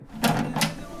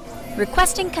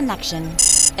Requesting connection.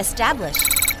 Established.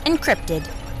 Encrypted.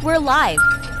 We're live.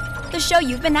 The show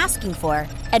you've been asking for.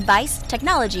 Advice,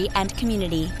 technology, and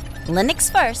community. Linux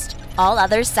first, all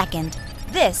others second.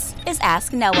 This is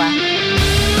Ask Noah.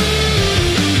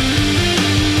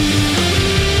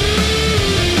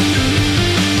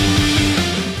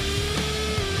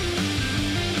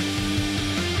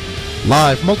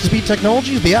 Live from Multispeed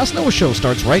Technologies, the Ask Noah Show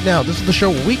starts right now. This is the show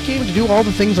where we came to do all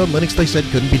the things on Linux they said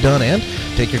couldn't be done and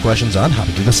take your questions on how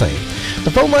to do the same.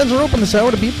 The phone lines are open this hour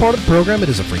to be part of the program. It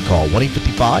is a free call,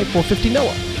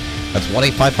 1-855-450-NOAH. That's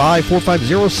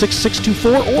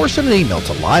 1-855-450-6624, or send an email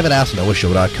to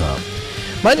live@asknoahshow.com.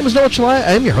 My name is Noah Chalai.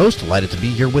 I am your host. Delighted to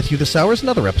be here with you this hour as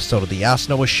another episode of the Ask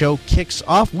Noah Show kicks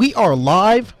off. We are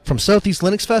live from Southeast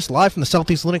Linux Fest, live from the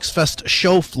Southeast Linux Fest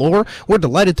show floor. We're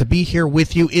delighted to be here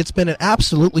with you. It's been an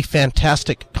absolutely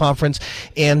fantastic conference,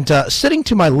 and sitting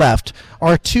to my left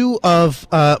are two of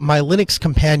my Linux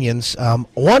companions.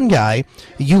 One guy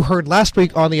you heard last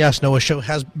week on the Ask Noah Show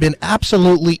has been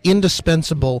absolutely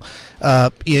indispensable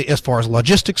as far as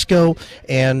logistics go,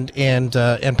 and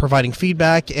providing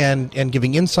feedback and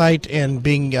giving insight and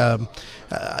being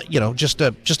just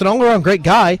an all-around great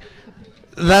guy.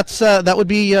 That would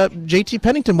be JT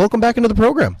Pennington. Welcome back into the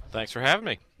program. Thanks for having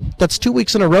me. That's 2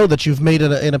 weeks in a row that you've made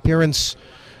an appearance,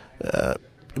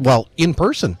 in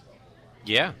person.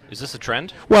 Yeah. Is this a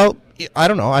trend? Well, I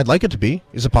don't know. I'd like it to be.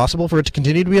 Is it possible for it to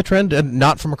continue to be a trend and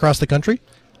not from across the country?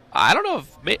 I don't know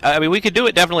if... we could do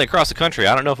it definitely across the country.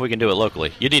 I don't know if we can do it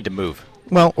locally. You need to move.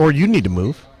 Well, or you need to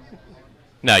move.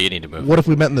 No, you need to move. What if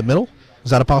we met in the middle?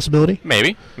 Is that a possibility?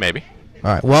 Maybe. All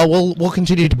right. Well, we'll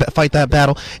continue to fight that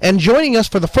battle. And joining us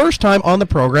for the first time on the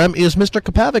program is Mr.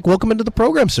 Kapavik. Welcome into the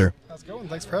program, sir. How's it going?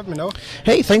 Thanks for having me, Noah.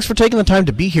 Hey, thanks for taking the time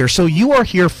to be here. So you are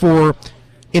here for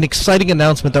an exciting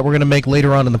announcement that we're going to make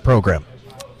later on in the program.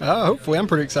 Hopefully. I'm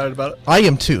pretty excited about it. I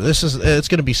am too. It's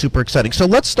going to be super exciting. So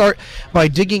let's start by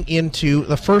digging into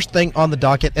the first thing on the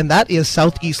docket, and that is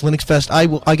Southeast Linux Fest.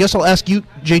 I guess I'll ask you,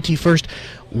 JT, first.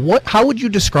 How would you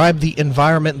describe the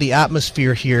environment, the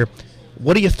atmosphere here?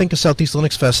 What do you think of Southeast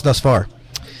Linux Fest thus far?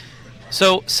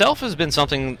 So, SELF has been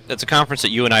something that's a conference that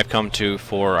you and I have come to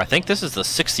for, I think this is the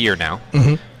 6th year now.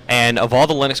 Mm-hmm. And of all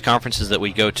the Linux conferences that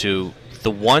we go to,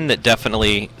 the one that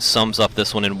definitely sums up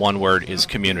this one in one word is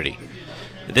community.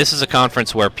 This is a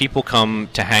conference where people come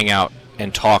to hang out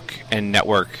and talk and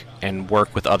network and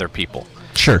work with other people.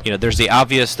 Sure. There's the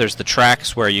obvious, there's the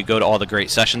tracks where you go to all the great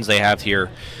sessions they have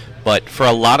here. But for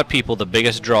a lot of people, the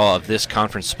biggest draw of this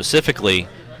conference specifically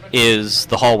is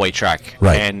the hallway track.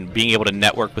 Right. And being able to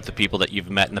network with the people that you've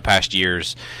met in the past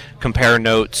years, compare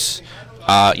notes,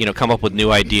 come up with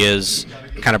new ideas,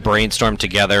 kind of brainstorm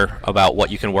together about what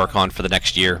you can work on for the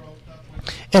next year.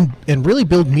 And really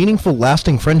build meaningful,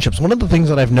 lasting friendships. One of the things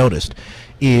that I've noticed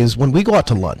is when we go out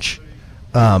to lunch,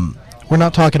 we're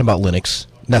not talking about Linux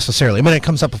necessarily. I mean, it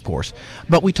comes up, of course,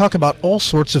 but we talk about all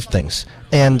sorts of things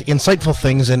and insightful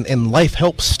things and life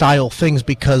help style things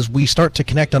because we start to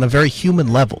connect on a very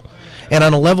human level and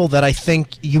on a level that I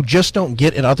think you just don't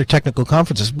get in other technical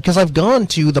conferences, because I've gone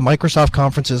to the Microsoft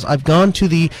conferences, I've gone to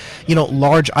the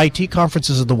large IT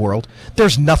conferences of the world.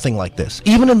 There's nothing like this.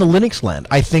 Even in the Linux land,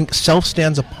 I think SELF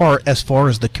stands apart as far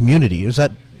as the community. Is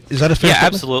that a fair statement? Yeah,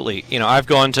 absolutely. I've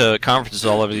gone to conferences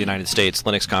all over the United States,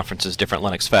 Linux conferences, different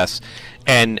Linux fests,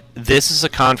 and this is a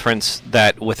conference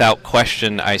that, without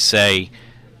question, I say,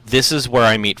 this is where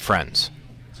I meet friends.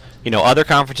 Other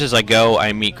conferences I go,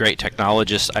 I meet great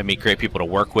technologists, I meet great people to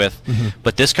work with,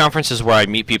 but this conference is where I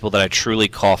meet people that I truly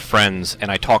call friends,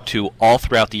 and I talk to all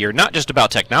throughout the year, not just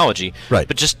about technology, right,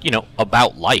 but just,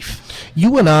 about life.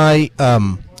 You and I,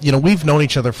 we've known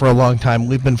each other for a long time.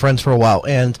 We've been friends for a while,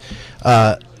 and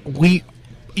we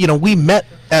met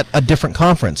at a different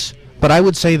conference, but I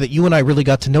would say that you and I really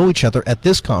got to know each other at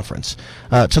this conference,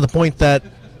 to the point that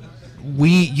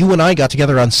you and I got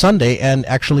together on Sunday and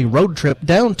actually road trip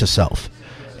down to SELF.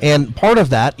 And part of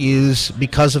that is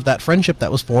because of that friendship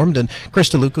that was formed, and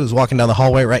Chris DeLuca is walking down the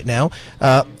hallway right now.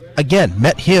 Again,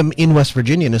 met him in West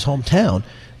Virginia in his hometown,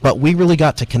 but we really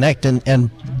got to connect and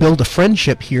build a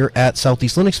friendship here at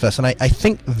Southeast Linux Fest, and I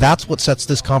think that's what sets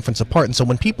this conference apart. And so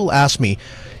when people ask me,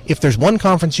 if there's one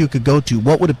conference you could go to,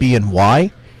 what would it be and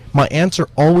why? My answer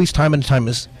always, time and time,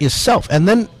 is SELF. And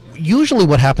then usually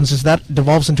what happens is that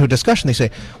devolves into a discussion. They say,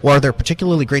 well, are there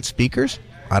particularly great speakers?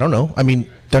 I don't know. I mean,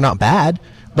 they're not bad,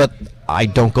 but I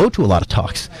don't go to a lot of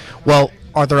talks. Well,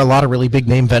 are there a lot of really big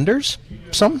name vendors?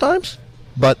 Sometimes.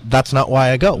 But that's not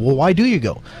why I go. Well, why do you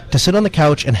go? To sit on the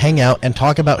couch and hang out and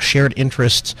talk about shared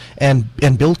interests and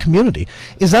build community.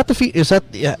 Is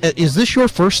this your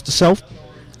first SELF?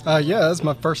 Yeah, that's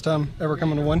my first time ever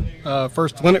coming to one.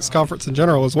 First Linux conference in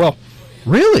general as well.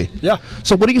 Really? Yeah.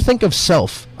 So what do you think of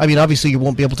SELF? I mean, obviously you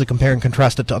won't be able to compare and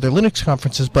contrast it to other Linux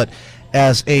conferences, but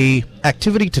as a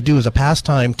activity to do, as a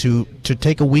pastime to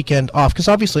take a weekend off, because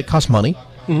obviously it costs money,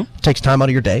 takes time out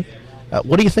of your day.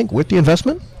 What do you think? Worth the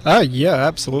investment? Yeah,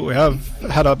 absolutely. I've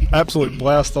had an absolute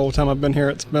blast the whole time I've been here.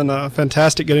 It's been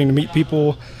fantastic getting to meet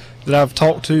people that I've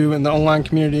talked to in the online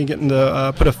community, getting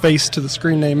to put a face to the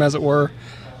screen name, as it were.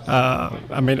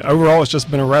 I mean, overall, it's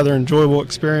just been a rather enjoyable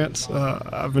experience.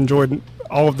 I've enjoyed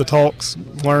all of the talks,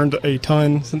 learned a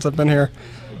ton since I've been here,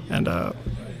 and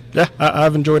yeah,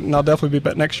 I've enjoyed it, and I'll definitely be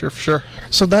back next year for sure.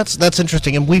 So that's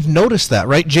interesting, and we've noticed that,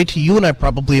 right? JT, you and I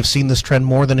probably have seen this trend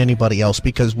more than anybody else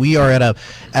because we are at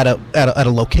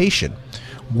a location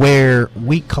where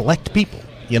we collect people.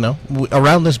 You know,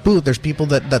 around this booth, there's people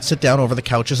that sit down over the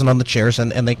couches and on the chairs,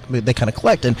 and they kind of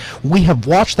collect. And we have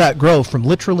watched that grow from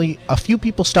literally a few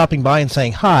people stopping by and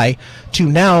saying hi to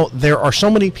now there are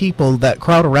so many people that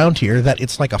crowd around here that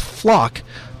it's like a flock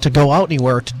to go out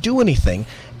anywhere to do anything.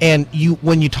 And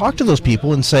when you talk to those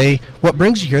people and say, what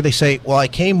brings you here? They say, well, I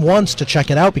came once to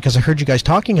check it out because I heard you guys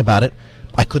talking about it.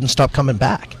 I couldn't stop coming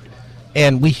back.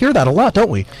 And we hear that a lot, don't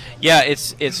we? Yeah,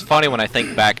 it's funny when I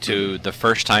think back to the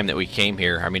first time that we came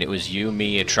here. I mean, it was you,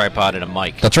 me, a tripod, and a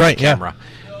mic. That's right, and a camera.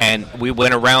 And we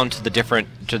went around to the different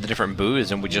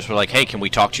booths, and we just were like, "Hey, can we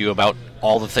talk to you about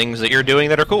all the things that you're doing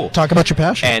that are cool? Talk about your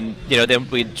passion." And then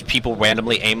we had people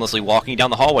randomly, aimlessly walking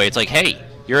down the hallway. It's like, "Hey,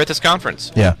 you're at this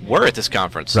conference. Yeah, we're at this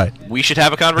conference. Right. We should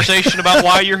have a conversation about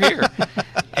why you're here."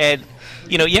 And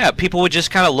people would just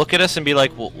kind of look at us and be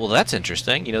like, well, that's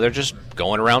interesting. They're just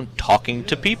going around talking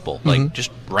to people, like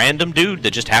just random dude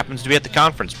that just happens to be at the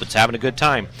conference but's having a good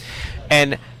time.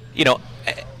 And,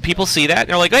 people see that and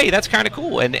they're like, hey, that's kind of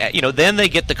cool. And, then they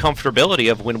get the comfortability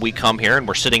of when we come here and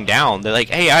we're sitting down, they're like,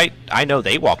 hey, I know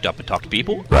they walked up and talked to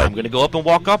people. Right. I'm going to go up and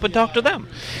walk up and talk to them.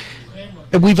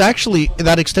 And we've actually,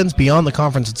 that extends beyond the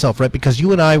conference itself, right? Because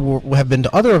you and I have been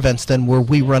to other events then where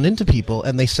we run into people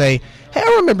and they say, hey,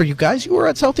 I remember you guys. You were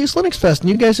at Southeast Linux Fest and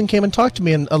you guys came and talked to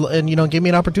me and gave me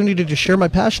an opportunity to share my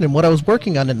passion and what I was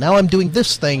working on. And now I'm doing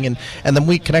this thing. And then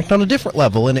we connect on a different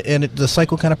level and the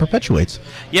cycle kind of perpetuates.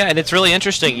 Yeah, and it's really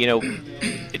interesting,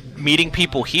 meeting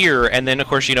people here. And then, of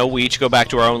course, we each go back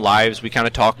to our own lives. We kind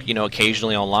of talk,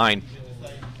 occasionally online.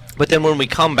 But then when we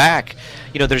come back,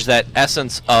 there's that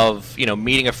essence of,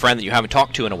 meeting a friend that you haven't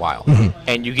talked to in a while. Mm-hmm.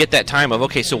 And you get that time of,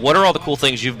 okay, so what are all the cool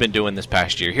things you've been doing this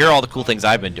past year? Here are all the cool things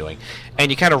I've been doing. And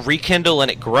you kind of rekindle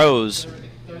and it grows.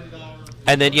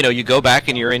 And then, you go back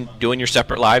and you're doing your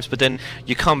separate lives. But then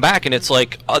you come back and it's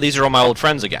like, oh, these are all my old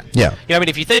friends again. Yeah.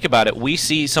 If you think about it, we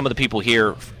see some of the people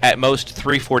here at most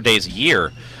 3-4 days a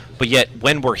year. But yet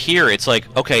when we're here, it's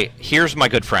like, okay, here's my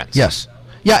good friends. Yes.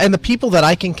 Yeah, and the people that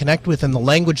I can connect with and the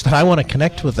language that I want to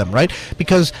connect with them, right?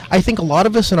 Because I think a lot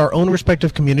of us in our own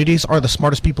respective communities are the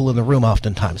smartest people in the room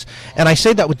oftentimes. And I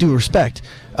say that with due respect,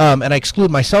 and I exclude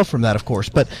myself from that, of course.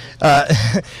 But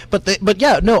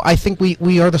yeah, no, I think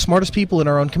we are the smartest people in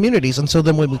our own communities. And so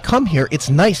then when we come here, it's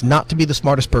nice not to be the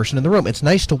smartest person in the room. It's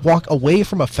nice to walk away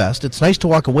from a fest. It's nice to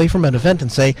walk away from an event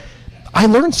and say, I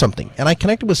learned something, and I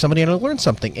connected with somebody, and I learned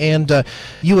something. And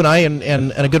you and I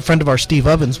and a good friend of ours, Steve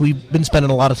Ovens, we've been spending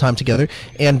a lot of time together,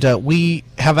 and we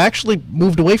have actually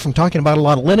moved away from talking about a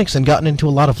lot of Linux and gotten into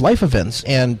a lot of life events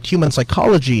and human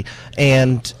psychology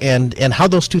and how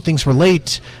those two things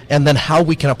relate, and then how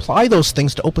we can apply those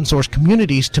things to open source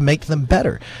communities to make them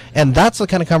better. And that's the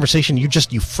kind of conversation you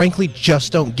frankly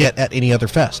just don't get at any other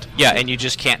fest. Yeah, and you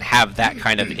just can't have that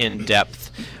kind of in-depth,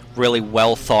 really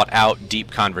well thought out,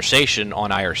 deep conversation on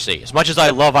IRC. As much as I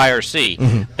love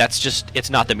IRC, that's it's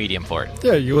not the medium for it.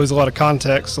 Yeah, you lose a lot of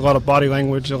context, a lot of body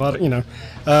language, a lot of,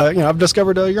 I've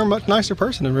discovered you're a much nicer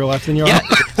person in real life than you are. Yeah,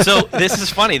 so this is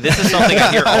funny. This is something I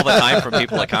hear all the time from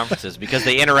people at conferences because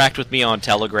they interact with me on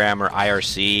Telegram or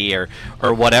IRC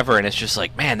or whatever, and it's just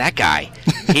like, man, that guy,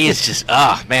 he is just,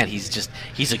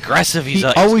 he's aggressive. He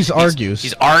always argues.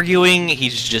 He's arguing.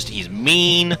 He's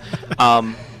mean.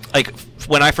 Like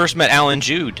when I first met Alan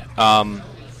Jude,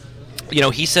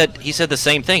 he said the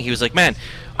same thing. He was like, man,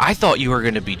 I thought you were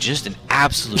going to be just an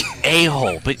absolute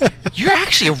a-hole, but you're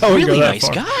actually a really nice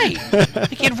guy.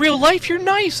 Like in real life, you're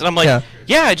nice. And I'm like,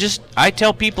 I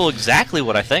tell people exactly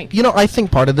what I think. I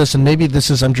think part of this, and maybe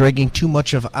I'm dragging too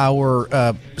much of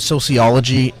our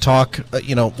sociology talk,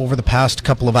 over the past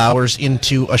couple of hours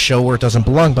into a show where it doesn't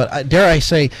belong. But dare I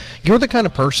say, you're the kind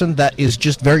of person that is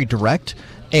just very direct.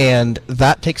 And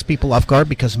that takes people off guard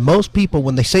because most people,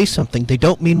 when they say something, they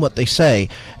don't mean what they say.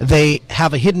 They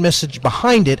have a hidden message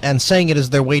behind it, and saying it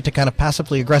is their way to kind of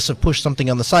passively aggressive push something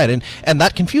on the side. And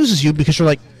that confuses you because you're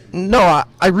like, no,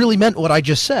 I really meant what I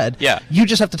just said. Yeah. You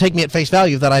just have to take me at face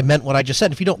value that I meant what I just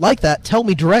said. If you don't like that, tell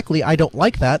me directly I don't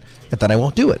like that, and then I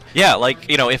won't do it. Yeah, like,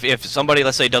 if somebody,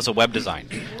 let's say, does a web design,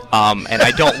 and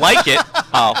I don't like it,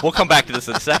 we'll come back to this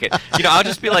in a second. I'll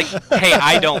just be like, hey,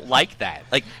 I don't like that.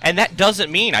 Like, and that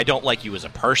doesn't mean I don't like you as a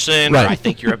person, Right. or I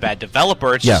think you're a bad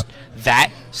developer. It's Yeah. just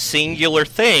that singular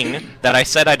thing that I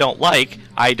said I don't like.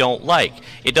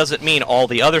 It doesn't mean all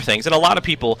the other things. And a lot of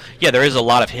people, there is a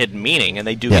lot of hidden meaning, and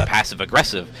they do get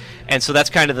passive-aggressive. And so that's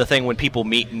kind of the thing when people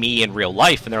meet me in real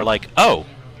life, and they're like, oh,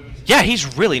 yeah,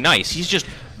 he's really nice. He's just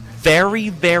very,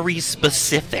 very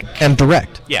specific. And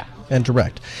direct. Yeah. And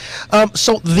direct.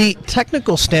 So the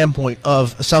technical standpoint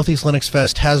of Southeast Linux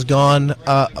Fest has gone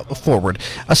forward.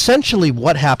 Essentially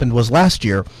what happened was last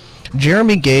year,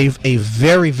 Jeremy gave a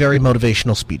very, very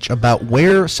motivational speech about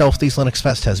where Southeast Linux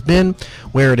Fest has been,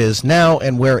 where it is now,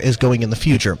 and where it is going in the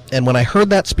future. And when I heard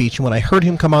that speech, and when I heard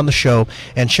him come on the show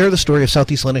and share the story of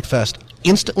Southeast Linux Fest,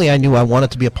 instantly I knew I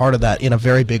wanted to be a part of that in a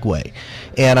very big way.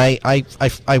 And I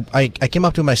came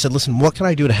up to him and I said, listen, what can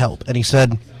I do to help? And he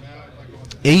said,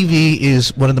 AV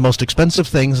is one of the most expensive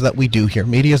things that we do here.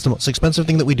 Media is the most expensive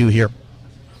thing that we do here.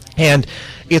 And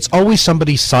it's always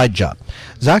somebody's side job.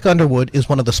 Zach Underwood is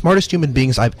one of the smartest human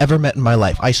beings I've ever met in my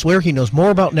life. I swear he knows more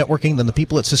about networking than the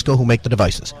people at Cisco who make the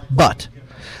devices. But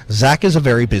Zach is a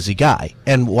very busy guy.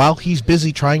 And while he's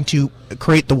busy trying to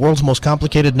create the world's most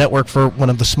complicated network for one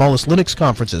of the smallest Linux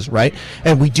conferences, right?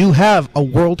 And we do have a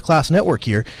world-class network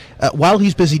here. While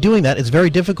he's busy doing that, it's very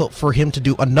difficult for him to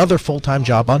do another full-time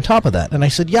job on top of that. And I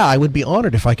said, yeah, I would be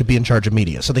honored if I could be in charge of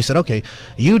media. So they said, okay,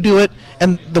 you do it.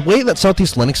 And the way that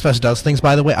Southeast Linux Fest does things,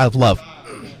 by the way, I love.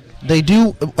 They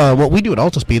do what we do at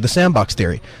Altispeed, the sandbox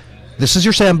theory. This is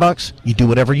your sandbox. You do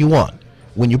whatever you want.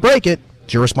 When you break it,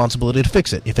 it's your responsibility to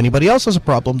fix it. If anybody else has a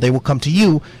problem, they will come to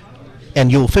you,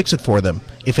 and you'll fix it for them.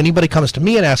 If anybody comes to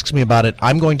me and asks me about it,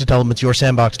 I'm going to tell them it's your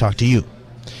sandbox, talk to you.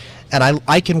 And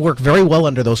I can work very well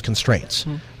under those constraints.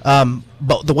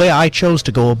 But the way I chose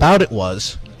to go about it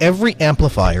was every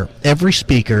amplifier, every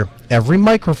speaker, every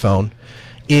microphone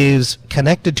is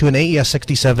connected to an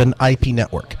AES-67 IP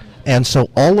network. And so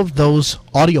all of those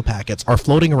audio packets are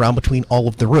floating around between all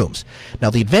of the rooms. Now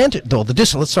the advantage,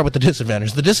 let's start with the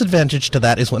disadvantage. The disadvantage to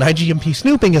that is when IGMP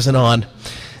snooping isn't on,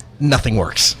 nothing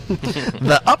works.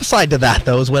 The upside to that,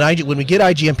 though, is when we get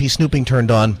IGMP snooping turned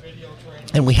on,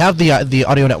 and we have the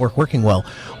audio network working well,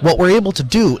 what we're able to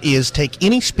do is take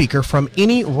any speaker from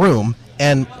any room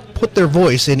and put their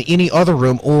voice in any other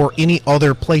room or any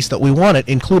other place that we want it,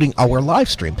 including our live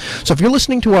stream. So if you're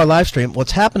listening to our live stream,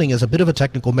 what's happening is a bit of a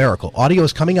technical miracle. Audio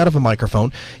is coming out of a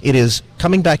microphone. It is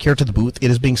coming back here to the booth.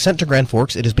 It is being sent to Grand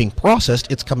Forks. It is being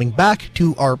processed. It's coming back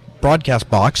to our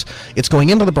broadcast box. It's going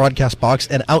into the broadcast box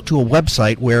and out to a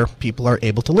website where people are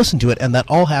able to listen to it, and that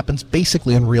all happens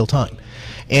basically in real time.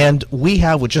 And we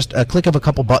have, with just a click of a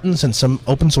couple buttons and some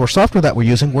open source software that we're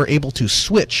using, we're able to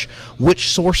switch which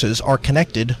sources are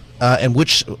connected and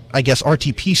which, I guess,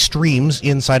 RTP streams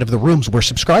inside of the rooms we're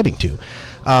subscribing to.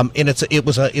 And it's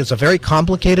a very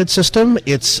complicated system.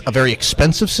 It's a very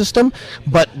expensive system,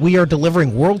 but we are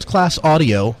delivering world-class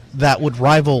audio that would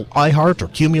rival iHeart or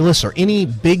Cumulus or any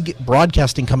big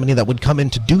broadcasting company that would come in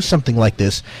to do something like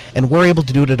this, and we're able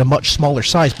to do it at a much smaller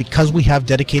size because we have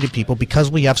dedicated people,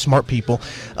 because we have smart people.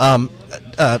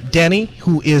 Danny,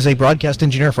 who is a broadcast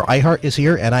engineer for iHeart, is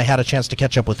here, and I had a chance to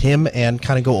catch up with him and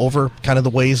kind of go over kind of the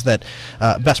ways that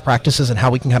best practices and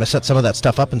how we can kind of set some of that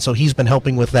stuff up, and so he's been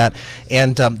helping with that.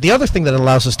 And the other thing that it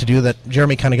allows us to do that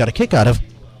Jeremy kind of got a kick out of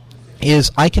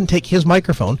is I can take his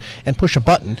microphone and push a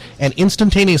button and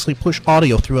instantaneously push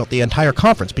audio throughout the entire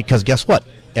conference, because guess what?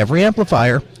 Every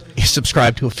amplifier is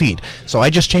subscribed to a feed. So I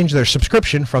just changed their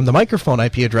subscription from the microphone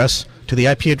IP address to the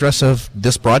IP address of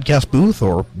this broadcast booth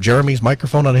or Jeremy's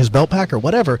microphone on his belt pack or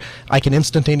whatever. I can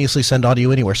instantaneously send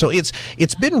audio anywhere. So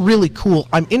it's been really cool.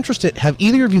 I'm interested, have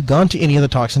either of you gone to any of the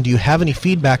talks, and do you have any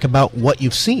feedback about what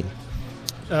you've seen?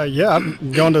 Yeah,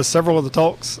 I've gone to several of the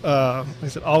talks. Like I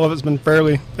said, all of it's been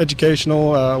fairly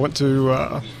educational. I went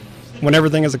to When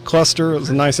Everything is a Cluster. It was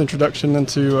a nice introduction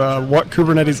into what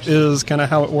Kubernetes is, kind of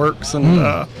how it works. And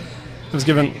it was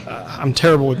given, I'm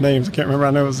terrible with names. I can't remember.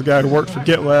 I know it was the guy who worked for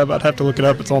GitLab. I'd have to look it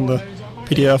up. It's on the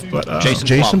PDF. But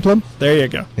Jason Plum? There you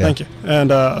go. Yeah. Thank you. And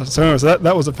so anyways,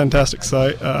 that was a fantastic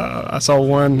site. I saw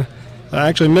one. I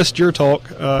actually missed your talk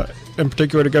in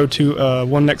particular to go to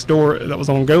one next door that was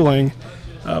on Golang.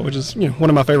 Which is one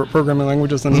of my favorite programming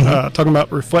languages, and talking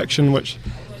about reflection, which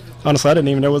honestly I didn't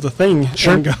even know was a thing in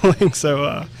Golang.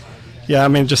 So yeah, I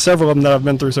mean, just several of them that I've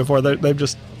been through so far, they've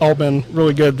just all been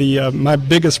really good. My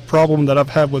biggest problem that I've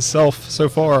had with Self so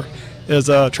far is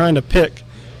trying to pick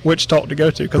which talk to go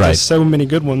to, because Right. there's so many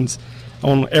good ones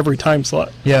on every time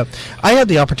slot. Yeah, I had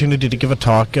the opportunity to give a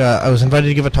talk. I was invited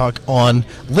to give a talk on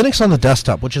Linux on the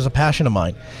desktop, which is a passion of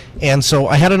mine. And so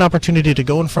I had an opportunity to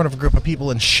go in front of a group of people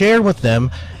and share with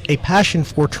them a passion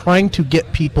for trying to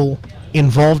get people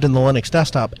involved in the Linux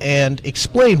desktop and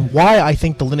explain why I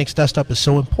think the Linux desktop is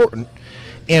so important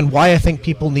and why I think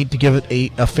people need to give it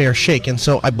a fair shake. And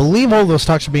so I believe all those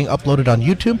talks are being uploaded on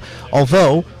YouTube,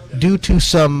 although due to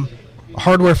some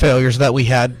hardware failures that we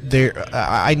had there,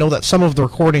 I know that some of the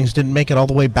recordings didn't make it all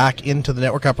the way back into the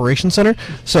Network Operations Center,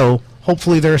 so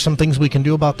hopefully there are some things we can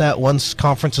do about that once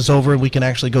conference is over and we can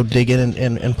actually go dig in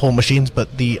and pull machines.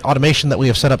 But the automation that we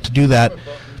have set up to do that,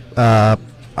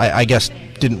 I guess,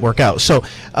 didn't work out. So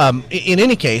in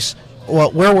any case,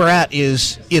 well, where we're at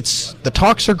is the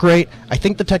talks are great. I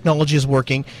think the technology is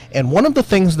working, and one of the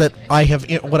things that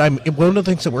one of the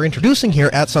things that we're introducing here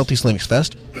at Southeast Linux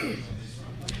Fest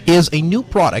is a new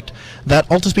product that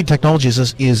Altispeed Technologies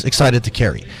is excited to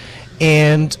carry.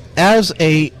 And as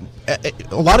a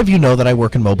lot of you know that I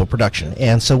work in mobile production,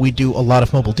 and so we do a lot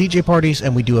of mobile DJ parties,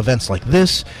 and we do events like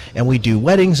this, and we do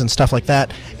weddings and stuff like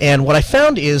that. And what I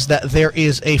found is that there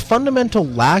is a fundamental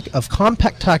lack of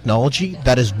compact technology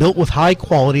that is built with high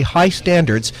quality, high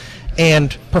standards,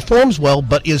 and performs well,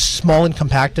 but is small and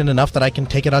compact and enough that I can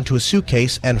take it onto a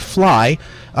suitcase and fly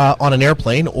on an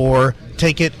airplane, or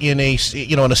take it in a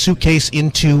suitcase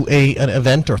into an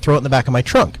event, or throw it in the back of my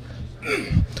trunk.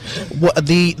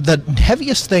 The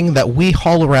heaviest thing that we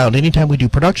haul around anytime we do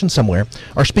production somewhere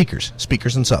are speakers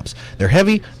and subs. They're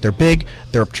heavy, they're big,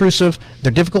 they're obtrusive,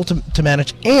 they're difficult to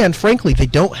manage, and frankly, they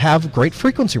don't have great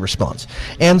frequency response.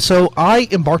 And so I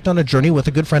embarked on a journey with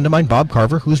a good friend of mine, Bob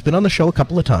Carver, who's been on the show a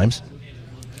couple of times,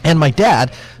 and my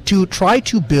dad, to try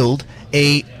to build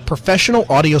a professional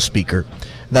audio speaker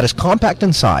that is compact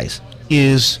in size,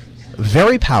 is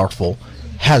very powerful,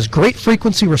 has great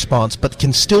frequency response, but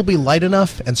can still be light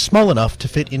enough and small enough to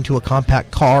fit into a compact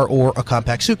car or a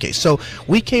compact suitcase. So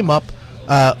we came up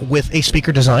with a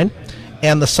speaker design,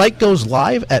 and the site goes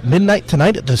live at midnight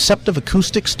tonight at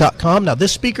deceptiveacoustics.com. Now,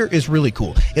 this speaker is really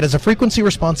cool. It has a frequency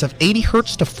response of 80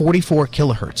 hertz to 44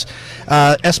 kilohertz.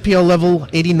 SPL level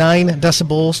 89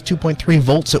 decibels, 2.3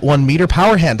 volts at 1 meter.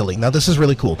 Power handling. Now, this is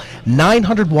really cool.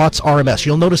 900 watts RMS.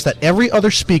 You'll notice that every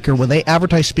other speaker, when they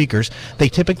advertise speakers, they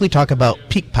typically talk about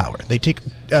peak power. They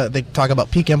talk about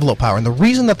peak envelope power. And the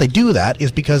reason that they do that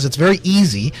is because it's very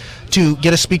easy to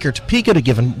get a speaker to peak at a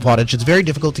given wattage. It's very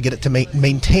difficult to get it to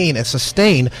maintain and sustain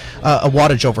a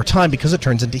wattage over time, because it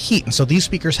turns into heat. And so these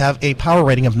speakers have a power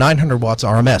rating of 900 watts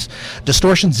RMS.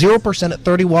 Distortion 0% at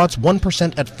 30 watts,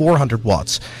 1% at 400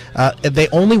 watts. They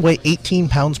only weigh 18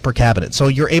 pounds per cabinet. So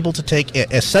you're able to take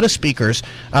a set of speakers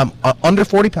under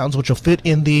 40 pounds, which will fit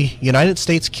in the United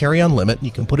States carry-on limit.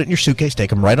 You can put it in your suitcase, take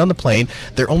them right on the plane.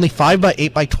 They're only 5 by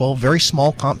 8 by 12, very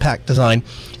small, compact design,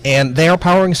 and they are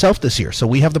powering South this year. So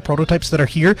we have the prototypes that are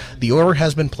here. The order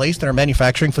has been placed in our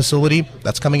manufacturing facility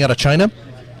that's coming out of China,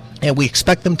 and we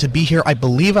expect them to be here. I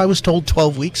believe I was told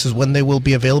 12 weeks is when they will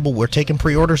be available. We're taking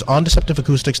pre-orders on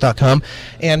deceptiveacoustics.com,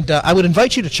 and I would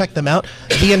invite you to check them out.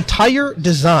 The entire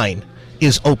design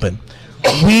is open.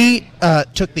 We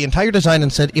took the entire design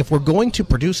and said, if we're going to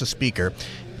produce a speaker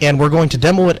and we're going to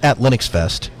demo it at Linux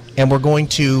Fest, and we're going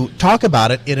to talk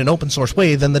about it in an open source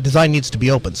way, then the design needs to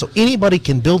be open. So anybody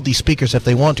can build these speakers if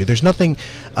they want to. There's nothing,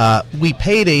 we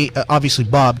paid obviously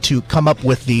Bob to come up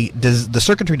with the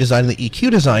circuitry design and the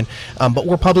EQ design, but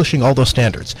we're publishing all those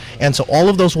standards. And so all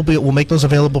of those we'll make those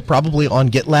available probably on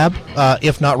GitLab,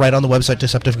 if not right on the website,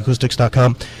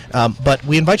 deceptiveacoustics.com. But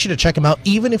we invite you to check them out,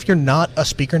 even if you're not a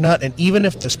speaker nut, and even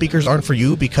if the speakers aren't for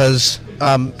you, because,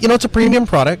 it's a premium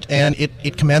product and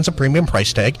it commands a premium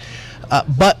price tag.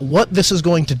 But what this is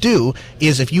going to do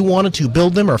is, if you wanted to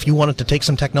build them, or if you wanted to take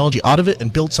some technology out of it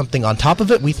and build something on top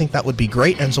of it, we think that would be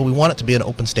great, and so we want it to be an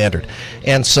open standard.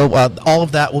 And so all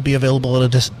of that will be available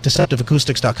at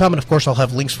deceptiveacoustics.com, and of course I'll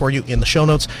have links for you in the show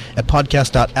notes at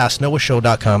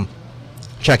podcast.asknoahshow.com.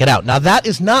 Check it out. Now, that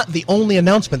is not the only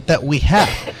announcement that we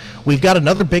have. We've got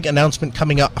another big announcement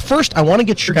coming up. First, I want to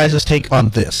get your guys' take on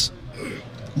this.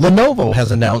 Lenovo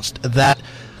has announced that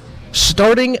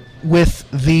starting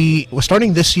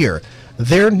this year,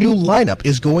 their new lineup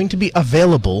is going to be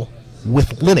available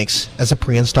with Linux as a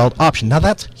pre-installed option. Now,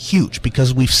 that's huge,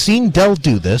 because we've seen Dell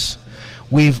do this.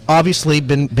 We've obviously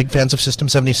been big fans of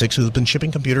System76, who's been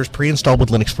shipping computers pre-installed with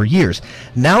Linux for years.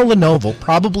 Now Lenovo,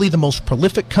 probably the most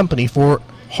prolific company for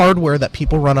hardware that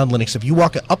people run on Linux. If you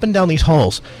walk up and down these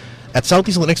halls, at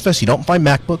Southeast Linux Fest, you don't find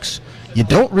MacBooks. You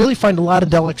don't really find a lot of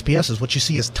Dell XPSs. What you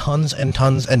see is tons and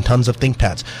tons and tons of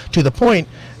ThinkPads, to the point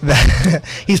that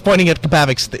he's pointing at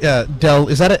Kapavic's Dell.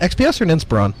 Is that an XPS or an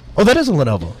Inspiron? Oh, that is a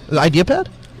Lenovo. IdeaPad?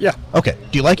 Yeah. Okay.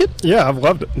 Do you like it? Yeah, I've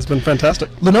loved it. It's been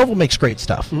fantastic. Lenovo makes great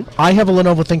stuff. I have a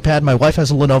Lenovo ThinkPad. My wife has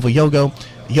a Lenovo Yoga.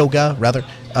 You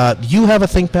have a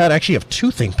ThinkPad. Actually, you have two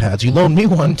ThinkPads. You loaned me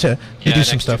one to do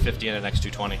some stuff. X250 and an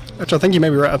X220. Actually, I think you may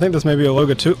be right. I think this may be a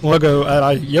Yoga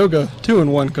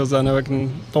 2-in-1 because I know it can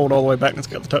fold all the way back and it's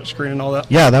got the touch screen and all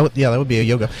that. Yeah, that would be a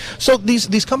Yoga. So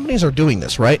these companies are doing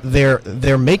this, right?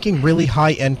 They're making really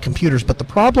high-end computers, but the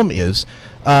problem is,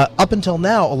 up until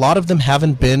now, a lot of them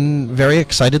haven't been very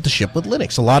excited to ship with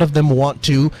Linux. A lot of them want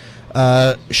to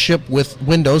ship with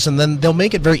Windows, and then they'll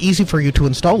make it very easy for you to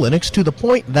install Linux, to the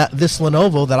point that this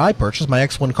Lenovo that I purchased, my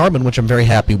X1 Carbon, which I'm very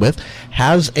happy with,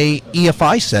 has a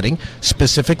EFI setting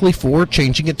specifically for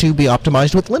changing it to be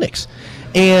optimized with Linux.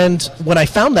 And when I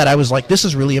found that, I was like, this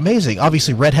is really amazing.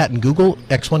 Obviously, Red Hat and Google,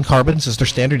 X1 Carbons is their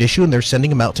standard issue, and they're sending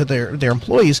them out to their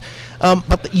employees,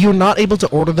 but you're not able to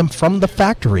order them from the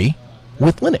factory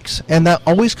with Linux, and that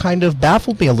always kind of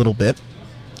baffled me a little bit.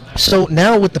 So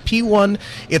now with the P1,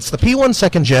 it's the P1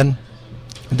 second gen,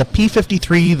 the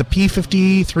P53, the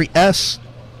P53S,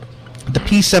 the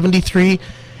P73,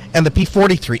 and the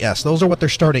P43S. Those are what they're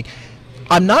starting.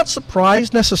 I'm not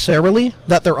surprised necessarily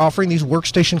that they're offering these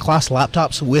workstation class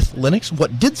laptops with Linux.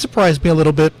 What did surprise me a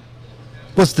little bit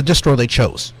was the distro they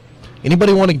chose.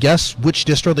 Anybody want to guess which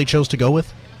distro they chose to go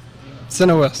with?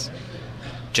 CentOS.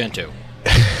 Gentoo.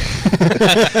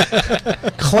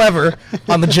 Clever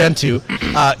on the Gentoo.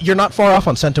 You're not far off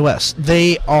on CentOS.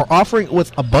 They are offering it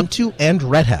with Ubuntu and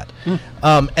Red Hat.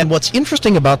 And what's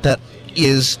interesting about that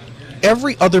is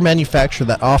every other manufacturer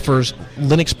that offers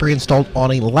Linux pre-installed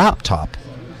on a laptop,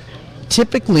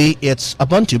 typically it's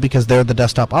Ubuntu because they're the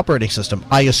desktop operating system.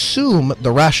 I assume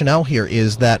the rationale here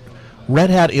is that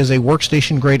Red Hat is a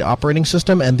workstation-grade operating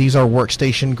system, and these are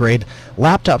workstation-grade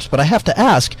laptops. But I have to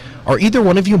ask, are either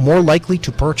one of you more likely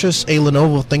to purchase a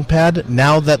Lenovo ThinkPad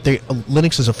now that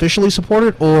Linux is officially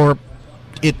supported, or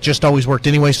it just always worked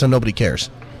anyway, so nobody cares?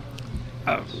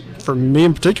 For me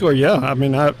in particular, yeah. I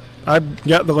mean, I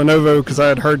got the Lenovo because I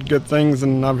had heard good things,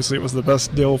 and obviously it was the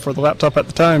best deal for the laptop at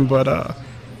the time. But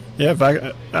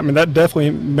yeah, I mean, that definitely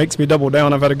makes me double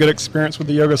down. I've had a good experience with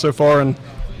the Yoga so far, and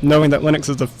knowing that Linux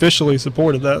is officially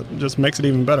supported, that just makes it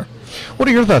even better. What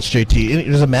are your thoughts, JT?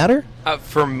 Does it matter?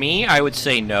 For me, I would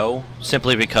say no,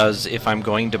 simply because if I'm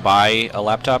going to buy a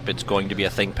laptop, it's going to be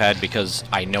a ThinkPad because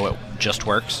I know it just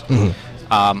works.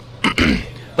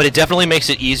 But it definitely makes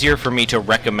it easier for me to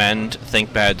recommend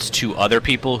ThinkPads to other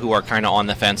people who are kind of on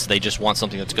the fence. They just want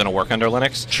something that's going to work under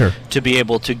Linux. Sure. To be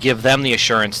able to give them the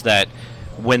assurance that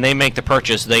when they make the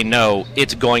purchase, they know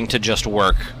it's going to just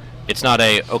work. It's not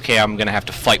okay, I'm going to have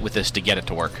to fight with this to get it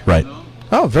to work. Right.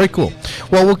 Oh, very cool.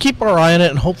 Well, we'll keep our eye on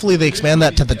it, and hopefully they expand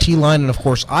that to the T-line. And, of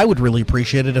course, I would really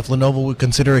appreciate it if Lenovo would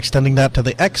consider extending that to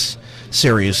the X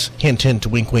series. Hint, hint,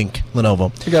 wink, wink,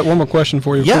 Lenovo. I got one more question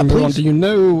for you. Yeah, please. Do you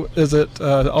know, is it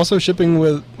also shipping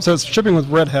with, so it's shipping with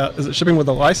Red Hat, is it shipping with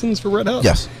a license for Red Hat?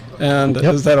 Yes. And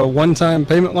is that a one-time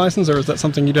payment license, or is that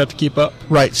something you'd have to keep up?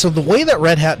 Right. So the way that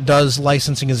Red Hat does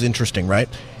licensing is interesting, right?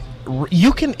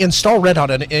 You can install Red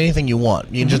Hat on anything you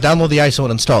want. You can just download the ISO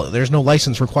and install it. There's no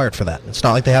license required for that. It's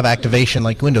not like they have activation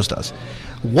like Windows does.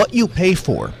 What you pay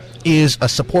for is a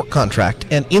support contract,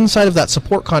 and inside of that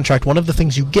support contract, one of the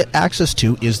things you get access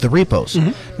to is the repos.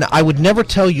 Now, I would never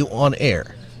tell you on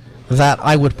air that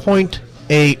I would point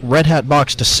a Red Hat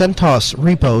box to CentOS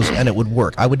repos and it would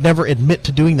work. I would never admit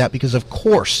to doing that because, of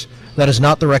course, that is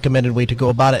not the recommended way to go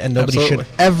about it, and nobody should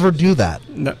ever do that.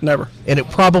 Never. And it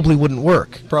probably wouldn't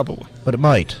work. Probably. But it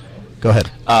might. Go ahead.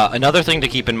 Another thing to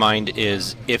keep in mind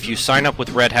is if you sign up with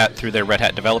Red Hat through their Red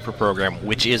Hat Developer Program,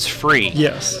 which is free,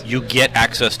 yes, you get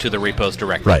access to the repos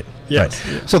directly. Right. Yes.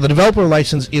 Right. So the developer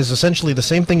license is essentially the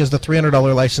same thing as the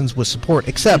 $300 license with support,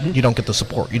 except you don't get the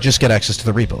support. You just get access to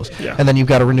the repos. Yeah. And then you've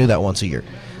got to renew that once a year.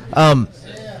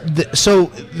 So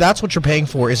that's what you're paying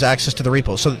for, is access to the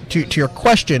repos. So to your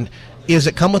question, is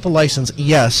it come with a license?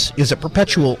 Yes. Is it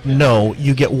perpetual? No.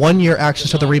 You get 1 year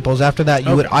access to the repos. After that,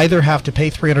 you would either have to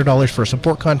pay $300 for a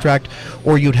support contract,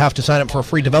 or you'd have to sign up for a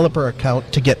free developer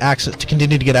account to get access, to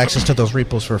continue to get access to those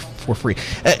repos for free.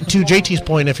 To JT's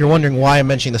point, if you're wondering why I'm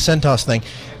mentioning the CentOS thing,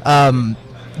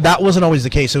 that wasn't always the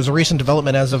case. It was a recent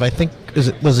development as of, I think,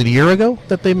 was it a year ago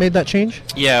that they made that change?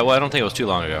 Yeah, well, I don't think it was too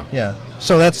long ago. Yeah.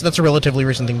 So that's a relatively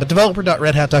recent thing. But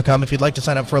developer.redhat.com if you'd like to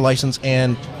sign up for a license,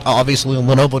 and obviously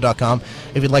Lenovo.com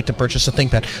if you'd like to purchase a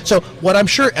ThinkPad. So what I'm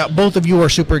sure both of you are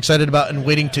super excited about and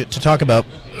waiting to talk about,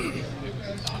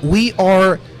 we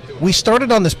are We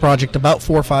started on this project about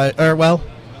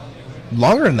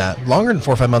longer than that, longer than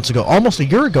 4 or 5 months ago, almost a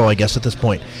year ago, I guess, at this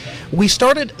point. We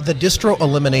started the Distro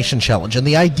Elimination Challenge, and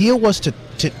the idea was to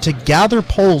gather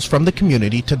polls from the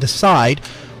community to decide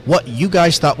what you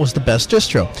guys thought was the best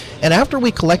distro. And after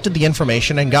we collected the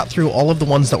information and got through all of the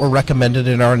ones that were recommended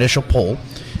in our initial poll,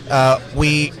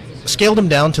 we scaled them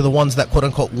down to the ones that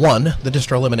quote-unquote won the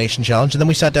Distro Elimination Challenge, and then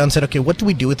we sat down and said, okay, what do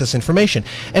we do with this information?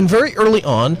 And very early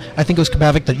on, I think it was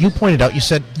Kabavik that you pointed out, you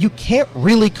said you can't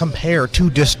really compare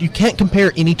you can't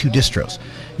compare any two distros.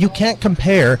 You can't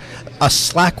compare a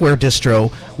Slackware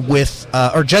distro with,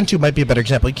 or Gentoo might be a better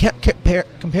example. You can't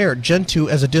compare Gentoo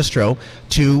as a distro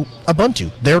to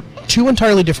Ubuntu. They're two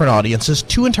entirely different audiences,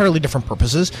 two entirely different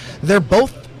purposes. They're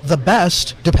both the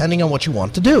best depending on what you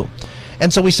want to do.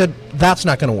 And so we said, that's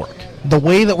not going to work. The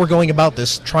way that we're going about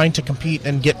this, trying to compete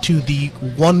and get to the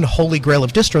one holy grail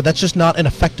of distro, that's just not an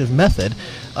effective method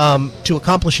to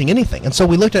accomplishing anything. And so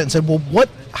we looked at it and said, well,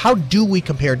 how do we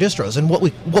compare distros? And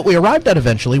what we arrived at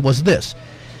eventually was this.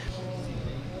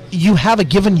 You have a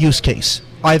given use case,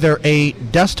 either a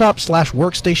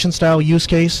desktop/workstation style use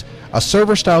case, a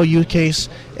server style use case,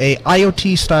 a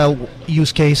IoT style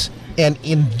use case, and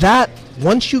in that,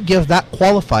 once you give that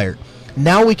qualifier,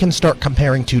 now we can start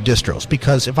comparing two distros,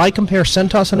 because if I compare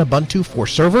CentOS and Ubuntu for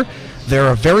server, there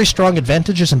are very strong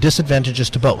advantages and disadvantages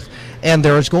to both. And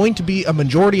there is going to be a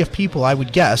majority of people, I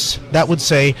would guess, that would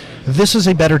say this is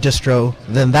a better distro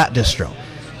than that distro.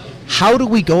 How do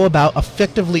we go about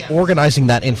effectively organizing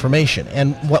that information?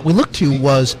 And what we looked to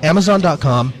was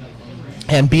Amazon.com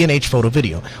and B&H Photo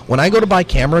Video. When I go to buy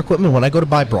camera equipment, when I go to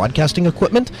buy broadcasting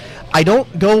equipment, I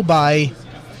don't go buy,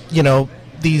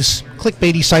 these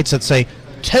clickbaity sites that say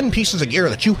 10 pieces of gear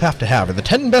that you have to have, or the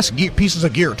 10 best pieces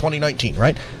of gear 2019,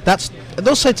 right?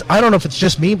 Those sites, I don't know if it's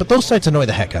just me, but those sites annoy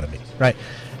the heck out of me, right?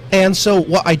 And so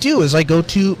what I do is I go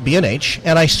to B&H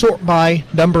and I sort by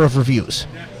number of reviews.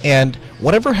 And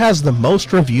whatever has the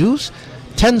most reviews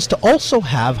tends to also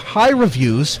have high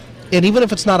reviews, and even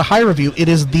if it's not a high review, it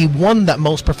is the one that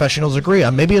most professionals agree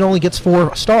on. Maybe it only gets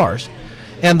 4 stars.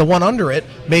 And the one under it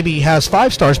maybe has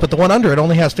 5 stars, but the one under it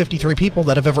only has 53 people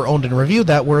that have ever owned and reviewed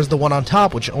that, whereas the one on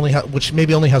top, which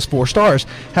maybe only has 4 stars,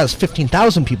 has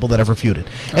 15,000 people that have reviewed it.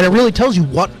 And it really tells you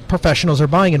what professionals are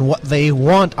buying and what they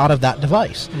want out of that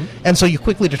device. Mm-hmm. And so you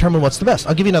quickly determine what's the best.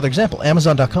 I'll give you another example,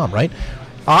 Amazon.com, right?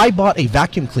 I bought a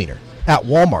vacuum cleaner at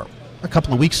Walmart a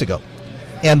couple of weeks ago.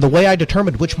 And the way I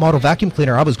determined which model vacuum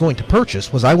cleaner I was going to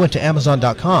purchase was I went to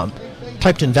Amazon.com,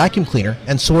 typed in vacuum cleaner,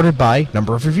 and sorted by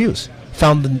number of reviews.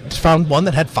 Found one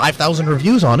that had 5,000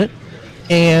 reviews on it,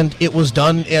 and it was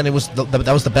done, and it was that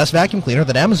was the best vacuum cleaner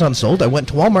that Amazon sold. I went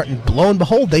to Walmart, and lo and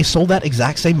behold, they sold that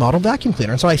exact same model vacuum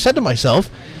cleaner. And so I said to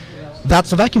myself, that's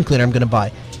the vacuum cleaner I'm going to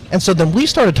buy. And so then we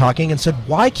started talking and said,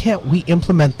 why can't we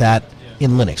implement that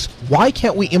in Linux? Why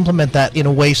can't we implement that in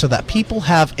a way so that people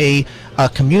have a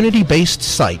community-based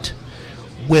site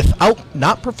without,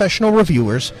 not professional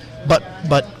reviewers,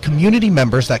 but community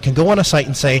members that can go on a site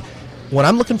and say, when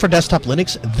I'm looking for desktop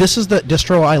Linux, this is the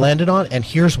distro I landed on, and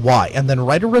here's why. And then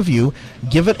write a review,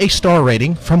 give it a star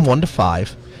rating from 1 to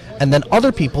 5, and then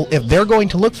other people, if they're going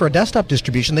to look for a desktop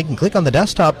distribution, they can click on the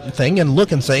desktop thing and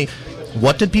look and say,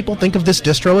 what did people think of this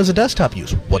distro as a desktop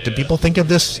use? What did people think of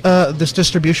this this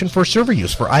distribution for server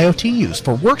use, for IoT use,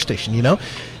 for workstation,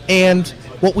 And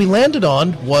what we landed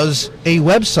on was a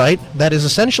website that is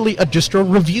essentially a distro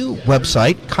review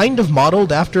website, kind of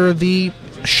modeled after the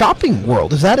shopping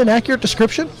world. Is that an accurate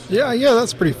description? Yeah,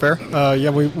 that's pretty fair.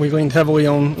 We leaned heavily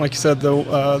on, like you said,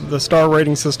 the star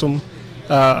rating system.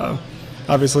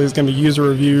 Obviously, it's going to be user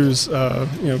reviews.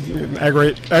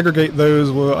 Aggregate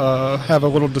those. We'll have a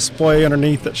little display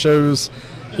underneath that shows,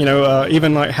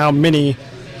 even like how many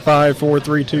 5, 4,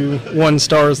 3, 2, 1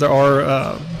 stars there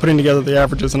are, putting together the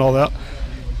averages and all that.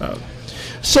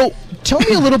 So tell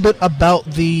me a little bit about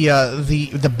the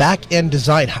back end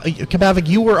design. Kabavik,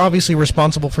 you were obviously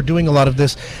responsible for doing a lot of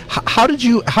this. How did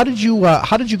you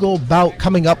go about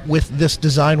coming up with this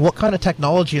design? What kind of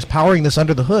technology is powering this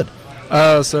under the hood?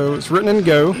 So it's written in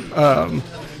Go,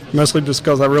 mostly just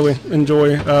because I really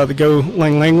enjoy the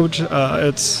Golang language.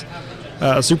 It's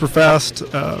super fast.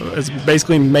 It's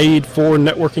basically made for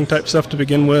networking type stuff to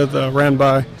begin with. Ran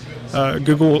by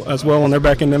Google as well on their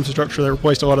back-end infrastructure. They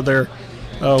replaced a lot of their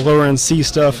lower-end C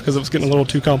stuff because it was getting a little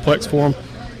too complex for them.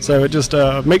 So it just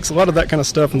makes a lot of that kind of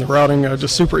stuff and the routing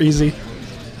just super easy.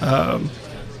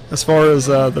 As far as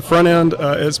the front end,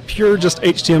 it's pure just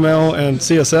HTML and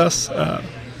CSS.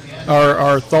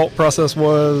 Our thought process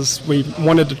was we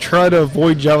wanted to try to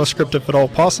avoid JavaScript if at all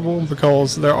possible,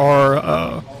 because there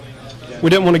are we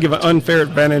didn't want to give an unfair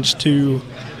advantage to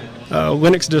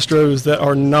Linux distros that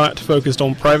are not focused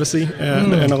on privacy,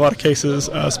 and in a lot of cases,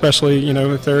 especially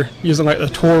if they're using like the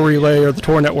Tor relay or the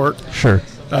Tor network, Sure.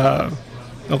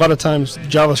 a lot of times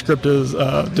JavaScript is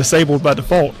disabled by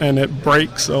default, and it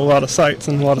breaks a lot of sites,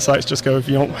 and a lot of sites just go, if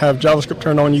you don't have JavaScript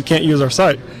turned on, you can't use our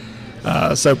site.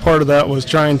 So part of that was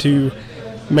trying to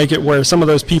make it where some of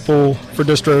those people for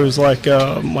distros like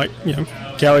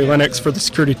Kali Linux for the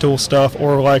security tool stuff,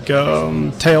 or like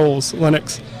Tails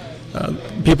Linux,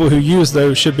 people who use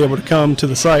those should be able to come to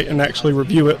the site and actually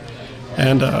review it,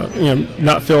 and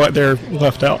not feel like they're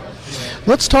left out.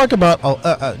 Let's talk about,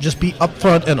 just be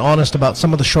upfront and honest about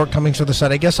some of the shortcomings of the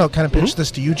site. I guess I'll kind of pitch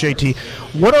this to you, JT.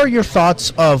 What are your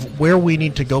thoughts of where we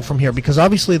need to go from here? Because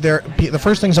obviously the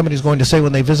first thing somebody's going to say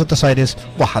when they visit the site is,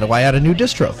 well, how do I add a new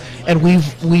distro? And we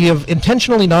have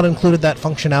intentionally not included that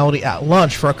functionality at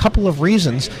launch for a couple of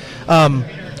reasons.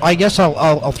 I guess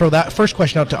I'll throw that first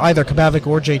question out to either Kabavik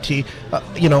or JT.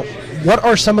 What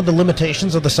are some of the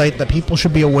limitations of the site that people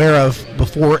should be aware of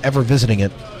before ever visiting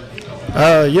it?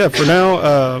 For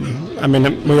now,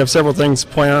 we have several things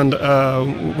planned.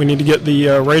 We need to get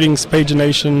the ratings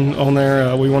pagination on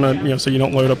there. We want to, so you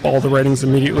don't load up all the ratings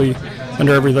immediately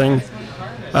under everything.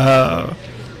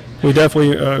 We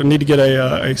definitely need to get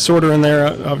a sorter in there,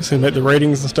 obviously make the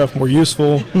ratings and stuff more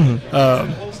useful.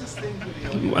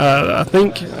 I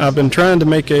think I've been trying to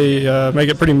make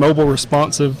it pretty mobile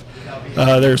responsive.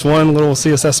 There's one little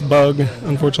CSS bug,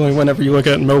 unfortunately, whenever you look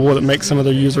at it in mobile, that makes some of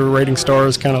the user rating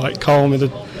stars kind of like column-ited.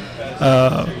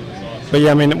 But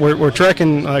yeah, we're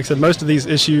tracking, like I said, most of these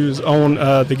issues on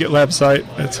the GitLab site.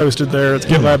 It's hosted there. It's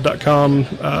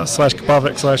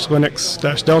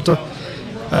gitlab.com/Kabavik/Linux-Delta.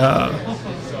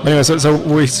 But anyway, so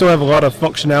we still have a lot of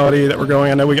functionality that we're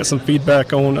going. I know we got some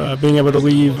feedback on being able to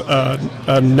leave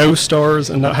no stars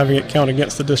and not having it count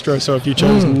against the distro. So if you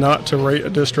chose not to rate a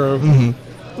distro,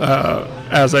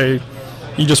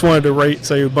 you just wanted to rate,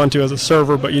 say, Ubuntu as a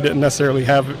server, but you didn't necessarily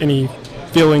have any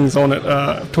feelings on it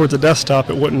towards the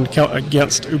desktop, it wouldn't count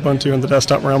against Ubuntu in the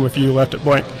desktop realm if you left it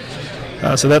blank.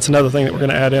 So that's another thing that we're going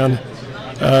to add in.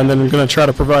 And then I'm going to try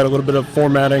to provide a little bit of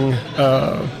formatting.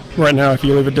 Right now, if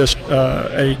you leave a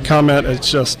comment, it's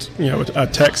just a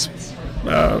text,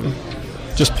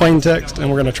 just plain text, and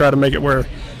we're going to try to make it where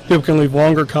people can leave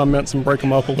longer comments and break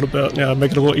them up a little bit,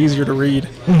 make it a little easier to read.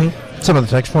 Some of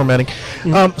the text formatting.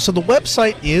 So the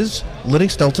website is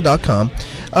linuxdelta.com.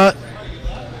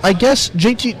 I guess,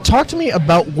 JT, talk to me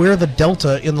about where the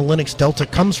delta in the Linux Delta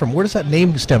comes from. Where does that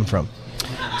name stem from?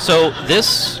 So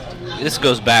this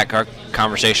goes back, our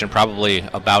conversation probably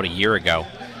about a year ago,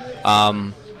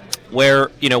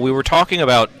 where we were talking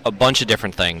about a bunch of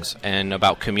different things and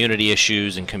about community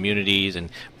issues and communities and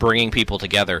bringing people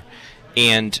together.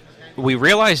 And we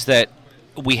realized that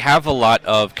we have a lot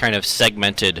of kind of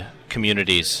segmented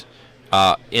communities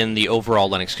in the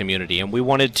overall Linux community, and we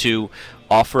wanted to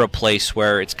offer a place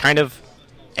where it's kind of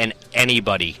an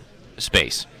anybody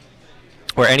space,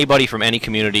 where anybody from any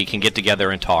community can get together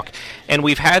and talk. And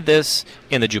we've had this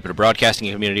in the Jupiter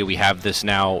Broadcasting community. We have this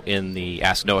now in the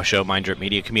Ask Noah Show, Mindrip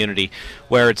Media community,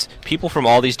 where it's people from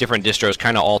all these different distros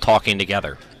kind of all talking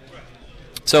together.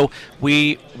 So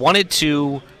we wanted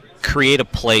to create a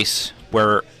place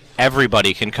where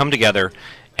everybody can come together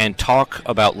and talk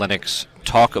about Linux,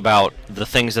 talk about the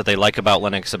things that they like about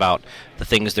Linux, about the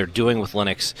things they're doing with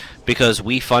Linux, because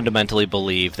we fundamentally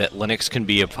believe that Linux can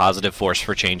be a positive force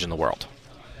for change in the world.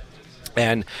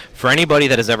 And for anybody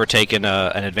that has ever taken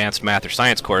an advanced math or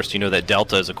science course, you know that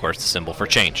delta is, of course, the symbol for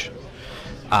change.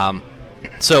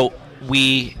 So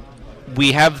we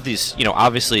have this,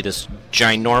 obviously this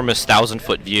ginormous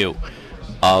 1,000-foot view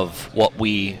of what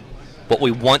we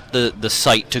want the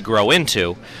site to grow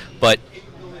into, but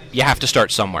you have to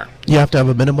start somewhere. You have to have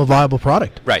a minimum viable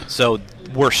product. Right. So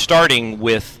we're starting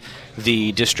with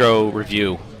the distro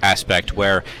review aspect,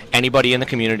 where anybody in the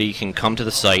community can come to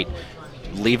the site,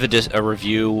 leave a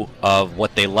review of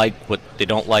what they like, what they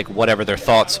don't like, whatever their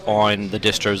thoughts on the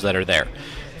distros that are there.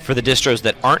 For the distros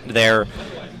that aren't there,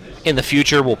 in the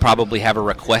future we'll probably have a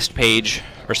request page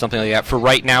or something like that. For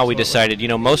right now, we decided,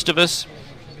 most of us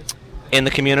in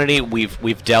the community,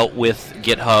 we've dealt with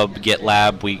GitHub,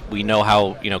 GitLab. We know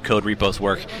how code repos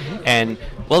work, and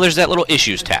there's that little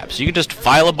issues tab. So you can just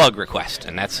file a bug request,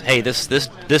 and that's, hey, this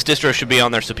distro should be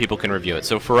on there so people can review it.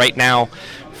 So for right now,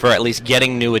 for at least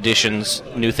getting new additions,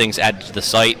 new things added to the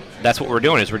site, that's what we're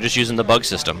doing, is we're just using the bug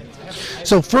system.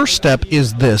 So first step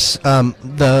is this.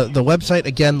 The website,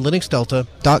 again,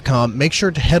 linuxdelta.com. Make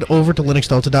sure to head over to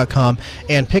linuxdelta.com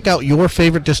and pick out your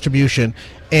favorite distribution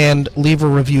and leave a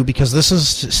review, because this is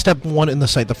step one in the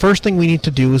site. The first thing we need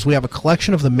to do is we have a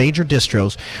collection of the major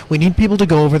distros. We need people to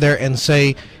go over there and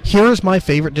say, here is my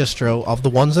favorite distro of the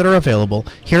ones that are available.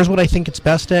 Here's what I think it's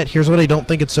best at. Here's what I don't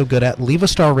think it's so good at. Leave a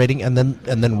star rating, and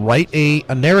then write a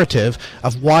narrative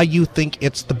of why you think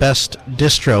it's the best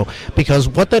distro, because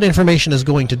what that information is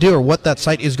going to do, or what that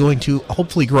site is going to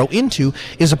hopefully grow into,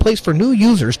 is a place for new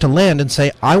users to land and say,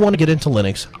 I want to get into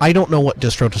Linux. I don't know what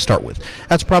distro to start with.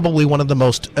 That's probably one of the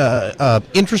most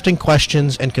interesting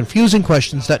questions and confusing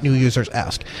questions that new users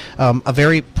ask. A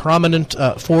very prominent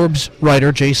Forbes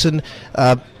writer, Jason,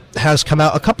 has come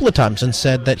out a couple of times and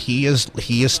said that he is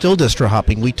still distro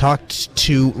hopping. We talked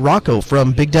to Rocco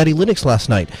from Big Daddy Linux last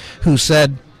night, who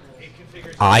said,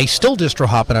 I still distro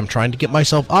hop, and I'm trying to get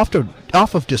myself off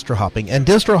of distro hopping. And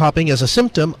distro hopping is a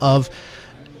symptom of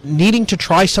needing to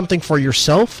try something for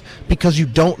yourself because you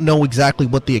don't know exactly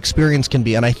what the experience can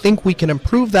be. And I think we can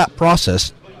improve that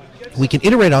process. We can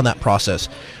iterate on that process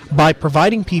by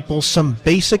providing people some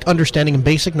basic understanding and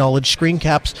basic knowledge, screen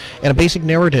caps, and a basic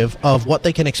narrative of what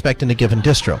they can expect in a given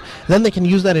distro. Then they can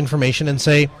use that information and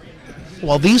say,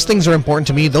 well, these things are important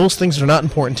to me, those things are not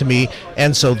important to me,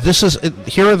 and so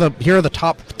here are the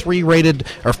top 3 rated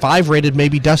or 5 rated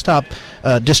maybe desktop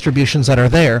distributions that are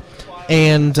there.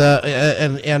 And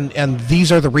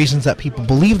these are the reasons that people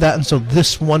believe that, and so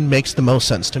this one makes the most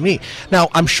sense to me. Now,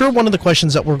 I'm sure one of the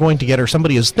questions that we're going to get, or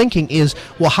somebody is thinking, is,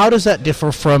 well, how does that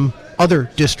differ from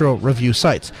other distro review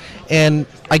sites? And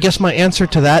I guess my answer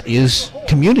to that is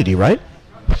community, right?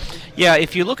 Yeah,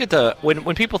 if you look at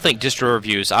when people think distro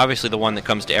reviews, obviously the one that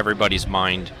comes to everybody's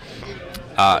mind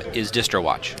is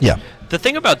DistroWatch. Yeah. The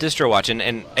thing about DistroWatch,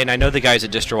 and I know the guys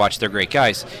at DistroWatch, they're great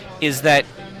guys, is that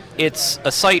it's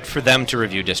a site for them to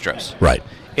review distros. Right.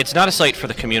 It's not a site for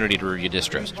the community to review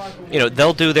distros. You know,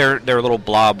 they'll do their little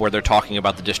blob where they're talking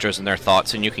about the distros and their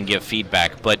thoughts, and you can give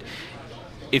feedback. But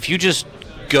if you just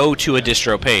go to a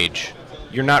distro page,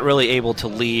 you're not really able to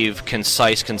leave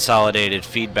concise, consolidated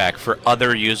feedback for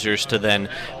other users to then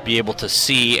be able to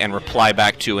see and reply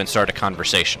back to and start a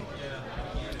conversation.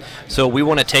 So we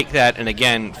want to take that and,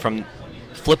 again,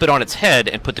 flip it on its head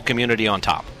and put the community on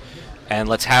top. And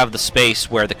let's have the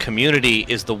space where the community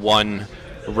is the one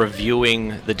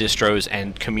reviewing the distros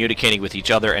and communicating with each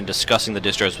other and discussing the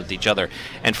distros with each other.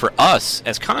 And for us,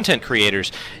 as content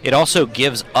creators, it also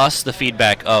gives us the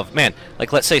feedback of, man,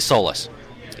 like let's say Solus.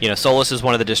 You know, Solus is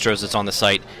one of the distros that's on the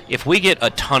site. If we get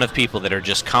a ton of people that are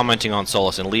just commenting on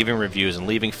Solus and leaving reviews and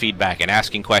leaving feedback and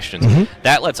asking questions,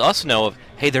 that lets us know of,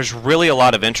 hey, there's really a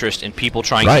lot of interest in people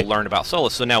trying to learn about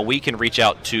Solus. So now we can reach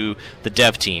out to the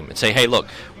dev team and say, hey, look,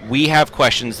 we have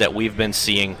questions that we've been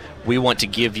seeing. We want to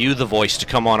give you the voice to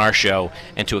come on our show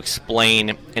and to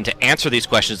explain and to answer these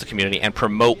questions to the community and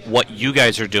promote what you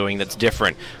guys are doing that's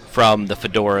different from the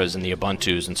Fedoras and the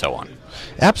Ubuntus and so on.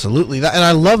 Absolutely, and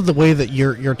I love the way that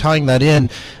you're tying that in.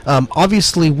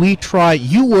 Obviously,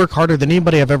 you work harder than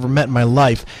anybody I've ever met in my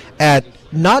life at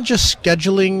not just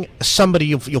scheduling somebody.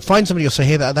 You'll find somebody, you'll say,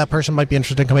 hey, that person might be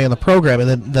interested in coming on the program,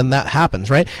 and then that happens,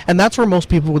 right? And that's where most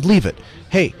people would leave it.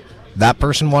 Hey, that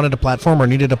person wanted a platform or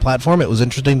needed a platform. It was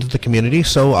interesting to the community,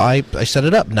 so I set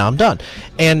it up. Now I'm done.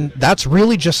 And that's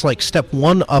really just like step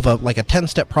one of a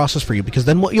 10-step process for you, because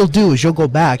then what you'll do is you'll go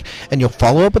back and you'll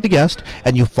follow up with the guest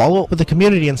and you follow up with the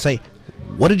community and say,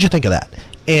 what did you think of that?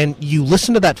 And you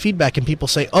listen to that feedback and people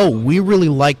say, oh, we really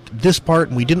liked this part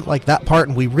and we didn't like that part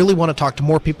and we really want to talk to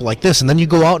more people like this. And then you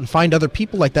go out and find other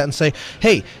people like that and say,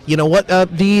 hey, you know what,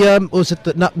 was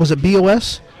it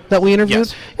BOS that we interviewed?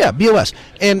 Yes. Yeah, BOS.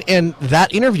 And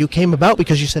that interview came about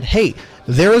because you said, hey,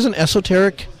 there is an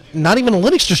esoteric, not even a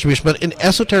Linux distribution, but an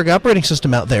esoteric operating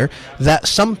system out there that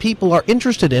some people are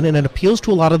interested in, and it appeals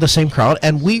to a lot of the same crowd.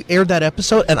 And we aired that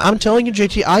episode, and I'm telling you,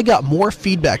 JT, I got more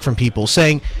feedback from people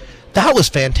saying, that was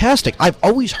fantastic. I've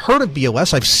always heard of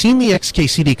BOS. I've seen the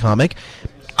XKCD comic.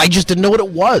 I just didn't know what it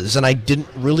was, and I didn't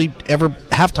really ever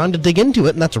have time to dig into it,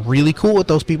 and that's really cool what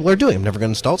those people are doing. I'm never going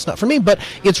to install it. It's not for me, but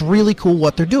it's really cool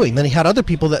what they're doing. Then he had other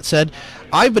people that said,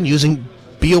 I've been using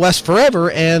BOS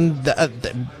forever, and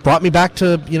brought me back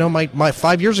to my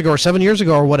 5 years ago or 7 years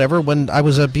ago or whatever when I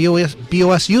was a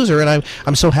BOS user, and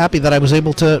I'm so happy that I was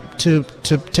able to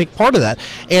take part of that.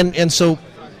 And so,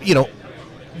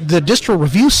 the distro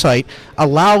review site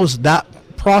allows that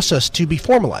process to be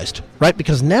formalized, right?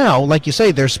 Because now, like you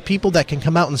say, there's people that can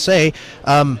come out and say,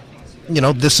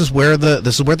 this is where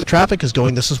the traffic is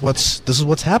going. This is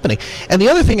what's happening. And the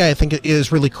other thing I think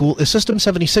is really cool is System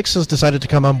 76 has decided to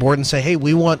come on board and say, hey,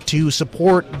 we want to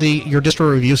support your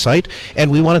distro review site,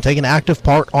 and we want to take an active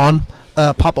part on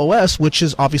Pop! OS, which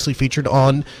is obviously featured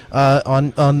on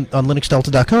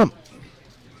LinuxDelta.com.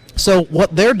 So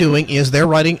what they're doing is they're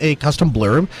writing a custom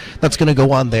blurb that's going to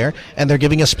go on there, and they're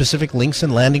giving us specific links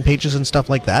and landing pages and stuff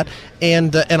like that,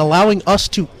 and allowing us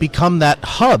to become that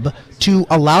hub to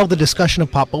allow the discussion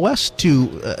of Pop! OS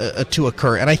to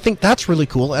occur. And I think that's really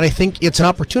cool, and I think it's an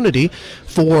opportunity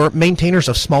for maintainers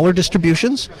of smaller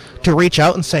distributions to reach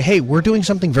out and say, hey, we're doing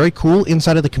something very cool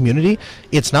inside of the community.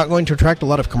 It's not going to attract a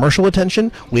lot of commercial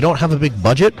attention. We don't have a big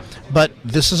budget, but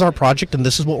this is our project, and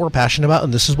this is what we're passionate about,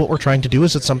 and this is what we're trying to do.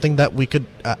 Is it's something that we could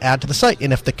add to the site.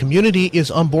 And if the community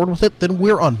is on board with it, then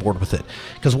we're on board with it,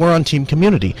 because we're on Team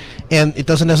Community. And it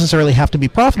doesn't necessarily have to be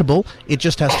profitable. It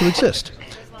just has to exist.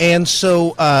 And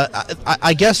so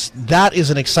I guess that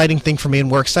is an exciting thing for me, and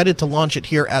we're excited to launch it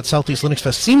here at Southeast Linux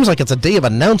Fest. Seems like it's a day of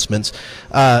announcements,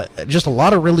 just a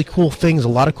lot of really cool things,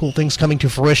 coming to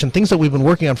fruition, things that we've been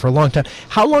working on for a long time.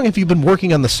 How long have you been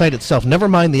working on the site itself? Never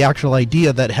mind the actual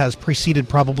idea that has preceded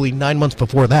probably 9 months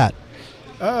before that.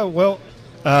 The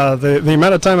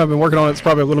amount of time I've been working on it's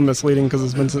probably a little misleading because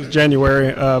it's been since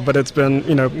January, but it's been,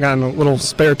 gotten a little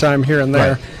spare time here and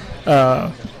there.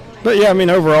 Right. But yeah, I mean,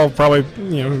 overall, probably,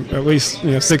 at least,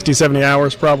 60, 70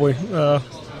 hours probably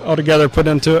altogether put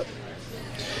into it.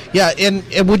 Yeah, and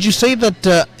would you say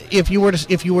that if you were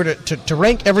to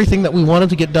rank everything that we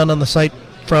wanted to get done on the site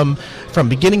from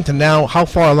beginning to now, how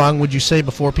far along would you say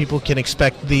before people can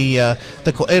expect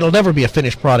it'll never be a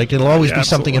finished product. It'll always be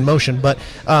something in motion. But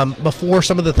before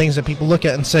some of the things that people look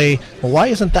at and say, well, why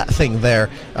isn't that thing there?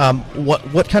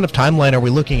 What kind of timeline are we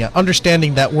looking at?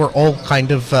 Understanding that we're all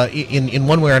kind of in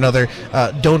one way or another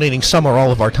donating some or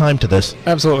all of our time to this.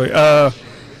 Absolutely.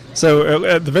 So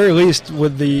at the very least,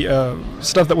 with the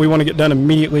stuff that we want to get done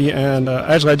immediately, and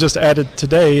actually I just added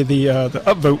today the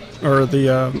upvote, or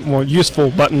the more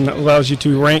useful button that allows you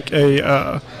to rank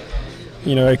a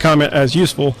comment as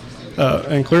useful.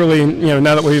 And clearly,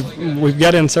 now that we've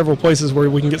got in several places where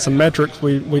we can get some metrics,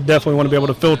 we definitely want to be able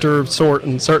to filter, sort,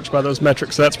 and search by those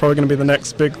metrics. So that's probably going to be the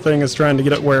next big thing, is trying to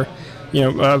get it where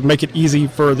make it easy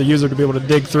for the user to be able to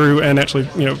dig through and actually,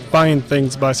 find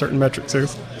things by certain metrics.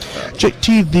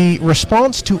 JT, the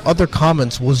response to other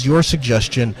comments was your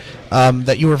suggestion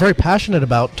that you were very passionate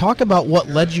about. Talk about what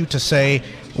led you to say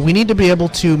we need to be able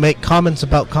to make comments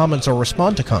about comments or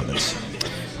respond to comments.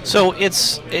 So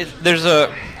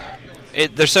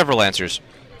there's several answers.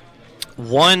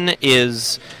 One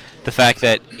is the fact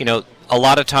that a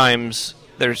lot of times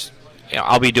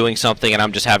I'll be doing something and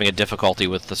I'm just having a difficulty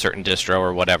with a certain distro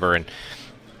or whatever, and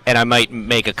I might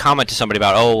make a comment to somebody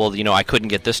about, I couldn't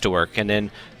get this to work, and then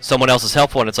someone else is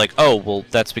helpful and it's like,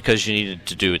 that's because you needed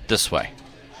to do it this way.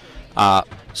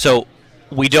 So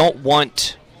we don't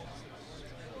want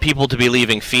people to be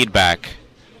leaving feedback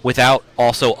without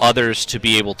also others to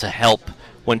be able to help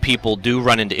when people do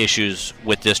run into issues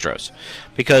with distros.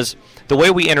 Because the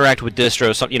way we interact with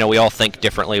distros, we all think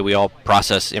differently, we all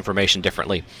process information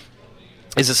differently,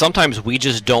 is that sometimes we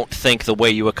just don't think the way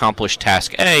you accomplish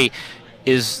task A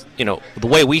is, the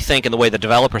way we think and the way the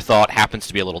developer thought happens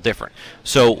to be a little different.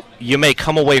 So you may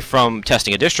come away from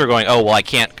testing a distro going, I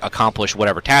can't accomplish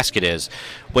whatever task it is,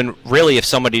 when really if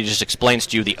somebody just explains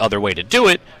to you the other way to do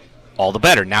it, all the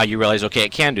better. Now you realize, okay,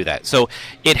 it can do that. So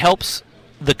it helps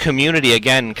the community,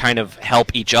 again, kind of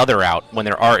help each other out when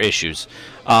there are issues.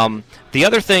 The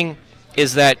other thing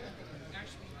is that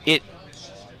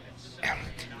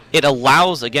it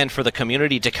allows, again, for the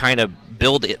community to kind of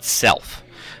build itself,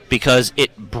 because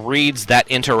it breeds that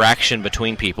interaction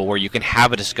between people where you can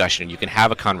have a discussion, you can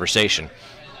have a conversation,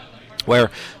 where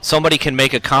somebody can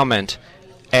make a comment,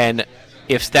 and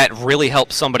if that really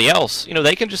helps somebody else,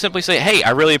 they can just simply say, hey,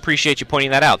 I really appreciate you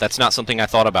pointing that out. That's not something I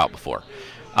thought about before.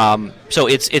 So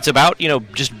it's about,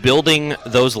 just building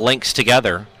those links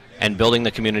together and building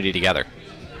the community together.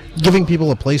 Giving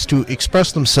people a place to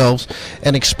express themselves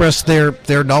and express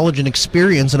their knowledge and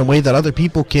experience in a way that other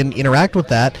people can interact with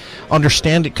that,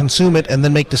 understand it, consume it, and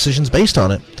then make decisions based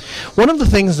on it. One of the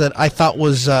things that I thought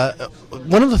was,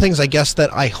 one of the things I guess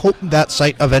that I hope that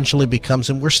site eventually becomes,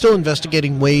 and we're still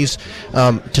investigating ways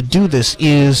to do this,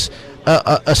 is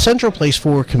a central place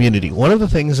for community. One of the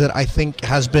things that I think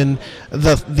has been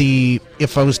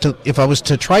if I was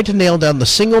to try to nail down the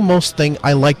single most thing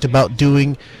I liked about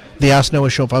doing the Ask Noah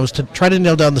show, if I was to try to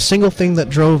nail down the single thing that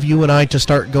drove you and I to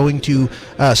start going to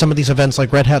some of these events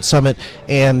like Red Hat Summit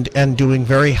and doing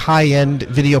very high-end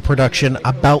video production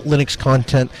about Linux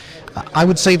content, I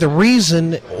would say the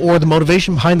reason or the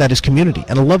motivation behind that is community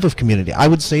and a love of community. I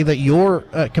would say that your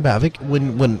Kabavik,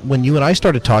 when you and I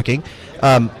started talking,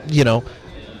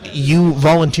 you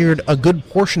volunteered a good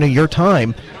portion of your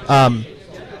time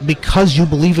because you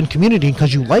believe in community,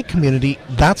 because you like community.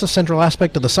 That's a central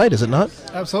aspect of the site, is it not?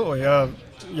 Absolutely.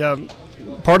 Yeah.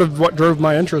 Part of what drove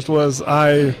my interest was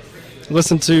I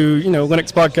listened to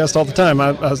Linux podcasts all the time.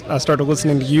 I started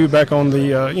listening to you back on the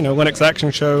Linux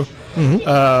Action Show, and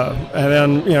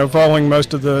then following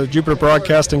most of the Jupiter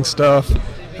Broadcasting stuff.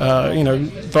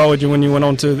 Followed you when you went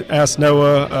on to Ask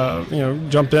Noah.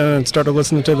 Jumped in and started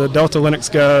listening to the Delta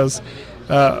Linux guys.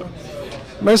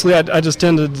 Mostly, I just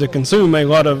tended to consume a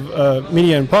lot of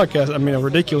media and podcasts. I mean, a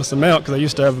ridiculous amount, because I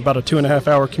used to have about a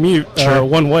 2.5-hour commute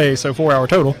one way, so 4-hour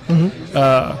total.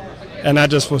 And I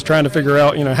just was trying to figure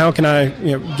out, how can I,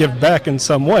 give back in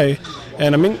some way.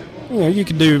 And I mean, you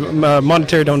could do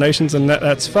monetary donations, and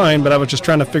that's fine. But I was just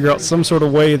trying to figure out some sort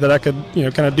of way that I could,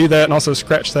 kind of do that, and also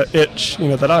scratch that itch,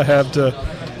 that I have to,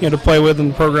 to play with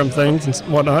and program things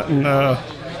and whatnot. And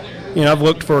I've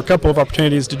looked for a couple of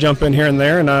opportunities to jump in here and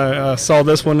there, and I saw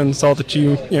this one and saw that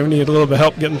you needed a little bit of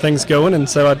help getting things going, and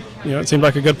so it seemed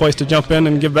like a good place to jump in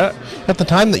and give back. At the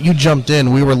time that you jumped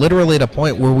in, we were literally at a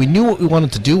point where we knew what we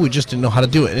wanted to do, we just didn't know how to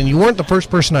do it, and you weren't the first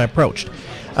person I approached.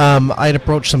 I had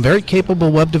approached some very capable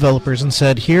web developers and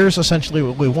said, here's essentially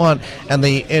what we want, and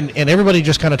everybody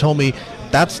just kind of told me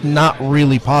that's not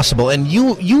really possible. And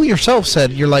you yourself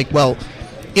said, you're like, well,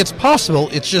 it's possible,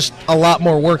 it's just a lot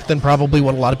more work than probably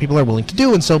what a lot of people are willing to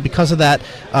do. And so because of that,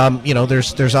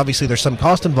 there's obviously some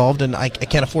cost involved, and I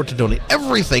can't afford to donate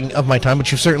everything of my time, but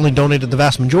you've certainly donated the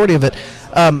vast majority of it.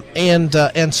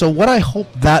 And so what I hope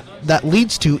that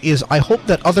leads to is, I hope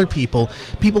that other people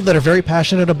that are very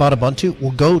passionate about Ubuntu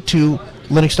will go to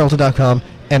linuxdelta.com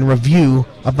and review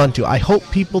Ubuntu. I hope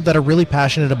people that are really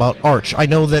passionate about Arch. I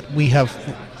know that we have,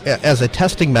 as a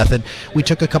testing method, we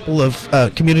took a couple of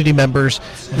community members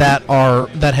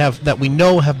that we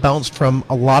know have bounced from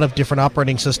a lot of different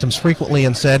operating systems frequently,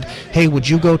 and said, hey, would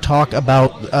you go talk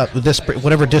about this,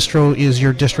 whatever distro is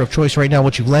your distro of choice right now,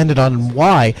 what you've landed on and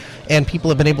why. And people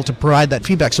have been able to provide that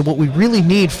feedback. So what we really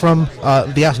need from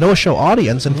the Ask Noah Show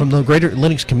audience and from the greater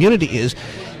Linux community is,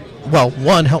 well,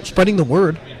 one, help spreading the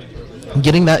word,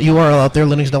 getting that URL out there,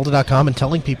 linuxdelta.com, and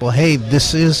telling people, hey,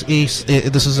 this is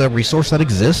a resource that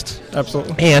exists.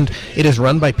 Absolutely. And it is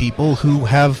run by people who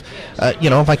have,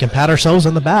 if I can pat ourselves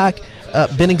on the back,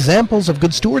 been examples of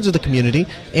good stewards of the community,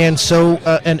 and so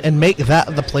and make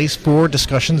that the place for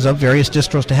discussions of various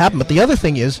distros to happen. But the other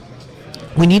thing is,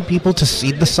 we need people to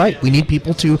seed the site. We need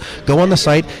people to go on the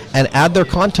site and add their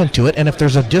content to it. And if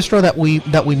there's a distro that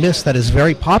we miss that is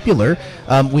very popular,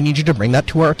 we need you to bring that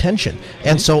to our attention.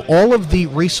 And so all of the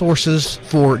resources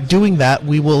for doing that,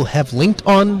 we will have linked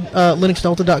on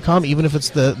linuxdelta.com, even if it's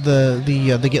the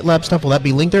GitLab stuff. Will that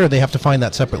be linked there, or they have to find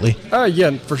that separately?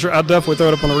 Yeah, for sure. I'll definitely throw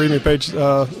it up on the README page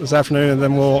this afternoon, and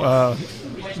then we'll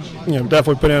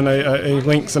definitely put in a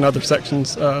links and other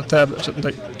sections tab that shouldn't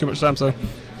take too much time. So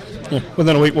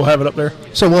within a week we'll have it up there.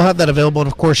 So we'll have that available,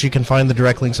 and of course you can find the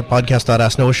direct links at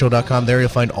podcast.asknoahshow.com. There you'll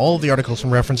find all of the articles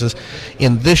and references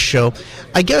in this show.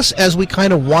 I guess as we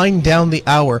kind of wind down the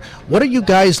hour, what are you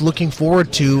guys looking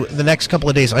forward to the next couple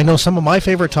of days? I know some of my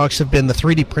favorite talks have been the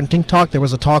 3D printing talk. There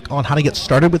was a talk on how to get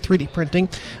started with 3D printing.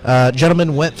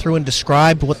 Gentlemen went through and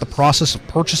described what the process of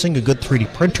purchasing a good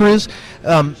 3D printer is,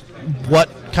 what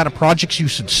kind of projects you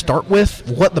should start with,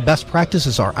 what the best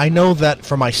practices are. I know that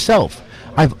for myself,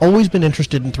 I've always been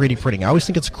interested in 3D printing. I always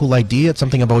think it's a cool idea. It's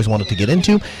something I've always wanted to get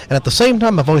into. And at the same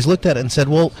time, I've always looked at it and said,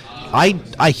 well,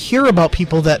 I hear about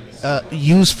people that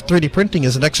use 3D printing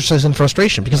as an exercise in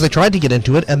frustration because they tried to get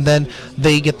into it, and then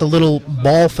they get the little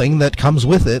ball thing that comes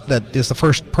with it that is the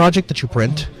first project that you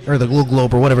print, or the little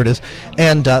globe or whatever it is,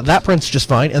 and that prints just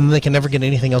fine, and then they can never get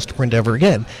anything else to print ever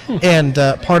again. And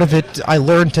part of it I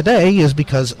learned today is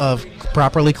because of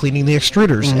properly cleaning the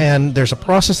extruders, and there's a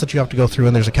process that you have to go through,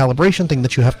 and there's a calibration thing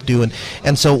that you have to do,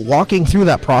 and so walking through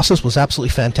that process was absolutely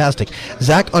fantastic.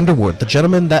 Zach Underwood, the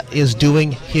gentleman that is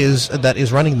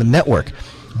running the network,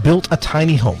 built a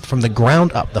tiny home from the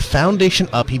ground up, the foundation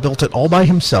up. He built it all by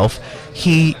himself.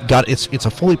 He got it's a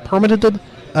fully permitted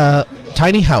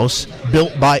tiny house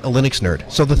built by a Linux nerd.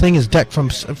 So the thing is decked from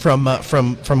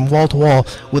wall to wall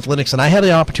with Linux. And I had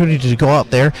the opportunity to go out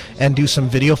there and do some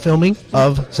video filming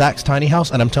of Zach's tiny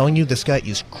house. And I'm telling you, this guy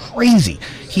is crazy.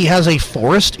 He has a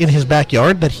forest in his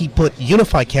backyard that he put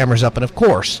Unify cameras up. And of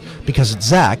course, because it's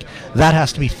Zach, that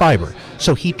has to be fiber.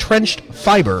 So he trenched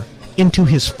fiber into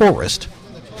his forest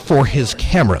for his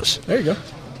cameras. There you go.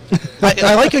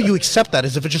 I like how you accept that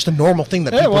as if it's just a normal thing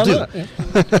that people why do. not?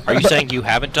 Yeah. Are you saying you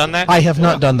haven't done that? I have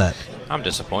not done that. I'm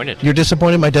disappointed. You're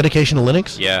disappointed in my dedication to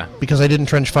Linux? Yeah. Because I didn't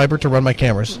trench fiber to run my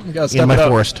cameras gotta step in my it up.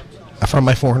 forest from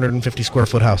my 450 square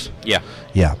foot house. Yeah.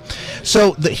 Yeah.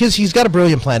 So he's got a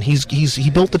brilliant plan. He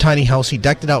built the tiny house. He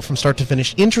decked it out from start to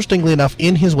finish. Interestingly enough,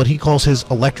 in his what he calls his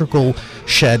electrical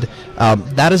shed,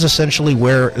 that is essentially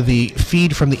where the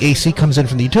feed from the AC comes in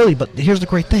from the utility. But here's the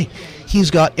great thing.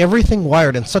 He's got everything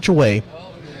wired in such a way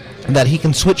that he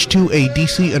can switch to a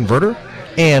DC inverter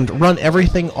and run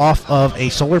everything off of a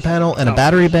solar panel and a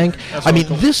battery bank. I mean,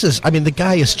 the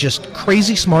guy is just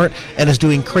crazy smart and is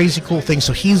doing crazy cool things.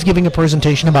 So he's giving a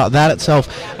presentation about that itself.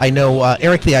 I know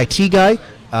Eric, the IT guy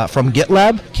from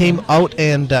GitLab, came out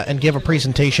and gave a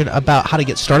presentation about how to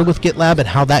get started with GitLab and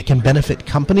how that can benefit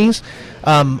companies.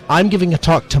 I'm giving a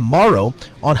talk tomorrow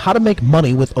on how to make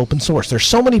money with open source. There's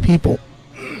so many people,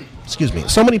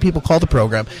 so many people call the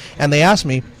program and they ask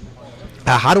me,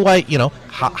 how do I get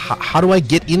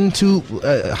into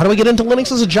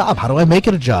Linux as a job? How do I make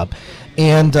it a job?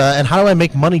 And how do I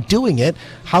make money doing it?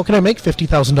 How can I make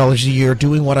 $50,000 a year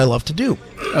doing what I love to do?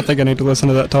 I think I need to listen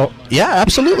to that talk. Yeah,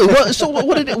 absolutely. Well, so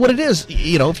what it is,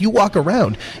 if you walk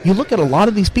around, you look at a lot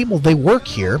of these people, they work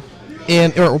here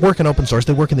or work in open source,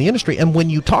 they work in the industry, and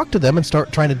when you talk to them and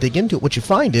start trying to dig into it, what you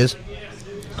find is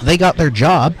they got their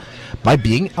job by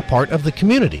being a part of the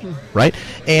community, right?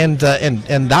 And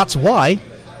that's why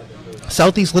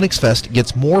Southeast Linux Fest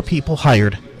gets more people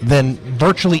hired than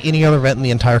virtually any other event in the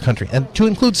entire country, and to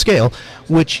include Scale,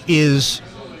 which has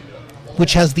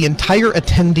the entire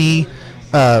attendee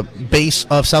base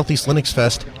of Southeast Linux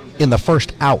Fest in the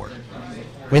first hour.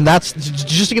 I mean, that's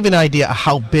just to give you an idea of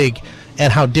how big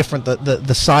and how different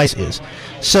the size is.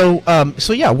 So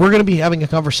yeah, we're going to be having a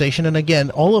conversation, and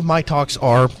again, all of my talks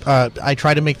are, I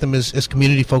try to make them as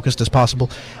community focused as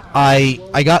possible.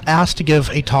 I got asked to give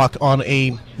a talk on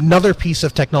another piece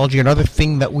of technology, another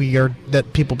thing that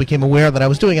people became aware that I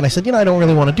was doing, and I said, I don't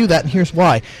really want to do that, and here's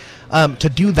why. To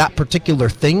do that particular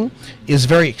thing is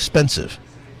very expensive.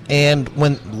 And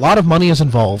when a lot of money is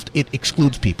involved, it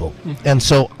excludes people. And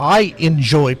so I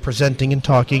enjoy presenting and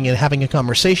talking and having a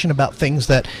conversation about things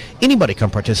that anybody can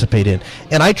participate in.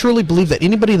 And I truly believe that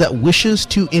anybody that wishes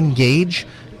to engage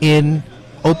in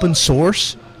open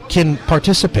source can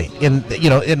participate in,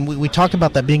 and we talk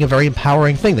about that being a very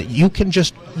empowering thing, that you can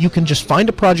just find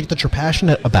a project that you're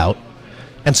passionate about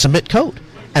and submit code,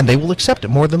 and they will accept it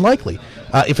more than likely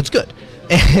if it's good.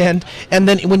 And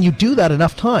then when you do that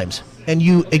enough times, and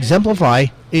you exemplify,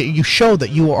 you show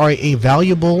that you are a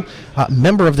valuable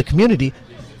member of the community,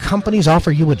 companies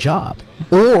offer you a job,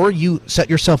 or you set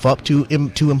yourself up to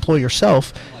employ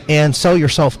yourself and sell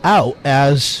yourself out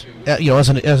as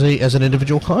an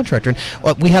individual contractor.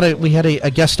 And we had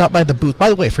a guest stop by the booth. By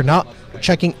the way, for not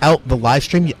checking out the live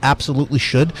stream, you absolutely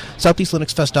should.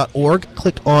 SoutheastLinuxFest.org.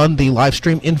 Click on the live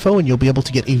stream info, and you'll be able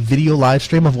to get a video live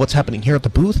stream of what's happening here at the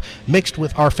booth, mixed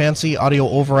with our fancy audio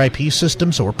over IP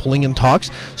system. So we're pulling in talks.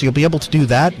 So you'll be able to do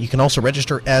that. You can also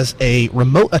register as a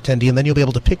remote attendee, and then you'll be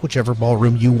able to pick whichever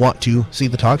ballroom you want to see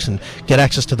the talks and get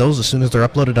access to those as soon as they're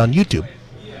uploaded on YouTube.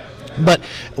 But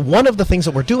one of the things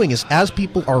that we're doing is, as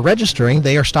people are registering,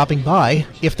 they are stopping by,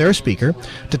 if they're a speaker,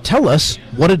 to tell us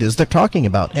what it is they're talking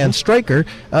about. And Stryker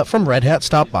from Red Hat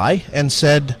stopped by and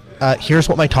said, here's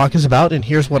what my talk is about, and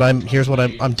here's what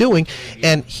I'm doing.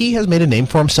 And he has made a name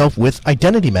for himself with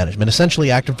identity management, essentially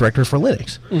Active Directory for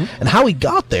Linux. And how he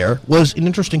got there was an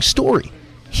interesting story.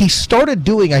 He started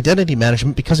doing identity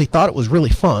management because he thought it was really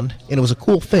fun, and it was a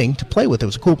cool thing to play with. It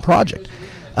was a cool project.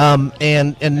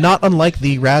 And not unlike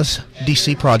the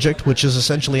RASDC project, which is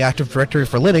essentially Active Directory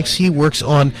for Linux, he works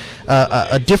on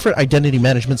a different identity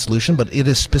management solution, but it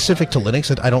is specific to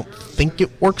Linux. I don't think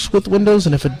it works with Windows,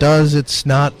 and if it does, it's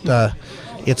not.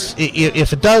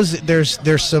 If it does, there's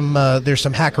some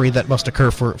hackery that must occur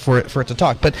for it to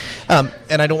talk. But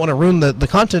and I don't want to ruin the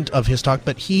content of his talk,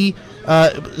 but he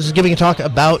is giving a talk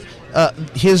about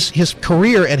his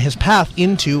career and his path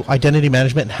into identity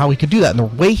management and how he could do that. And the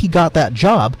way he got that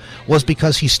job was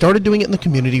because he started doing it in the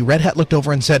community. Red Hat looked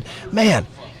over and said, "Man,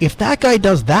 if that guy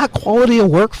does that quality of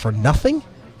work for nothing,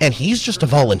 and he's just a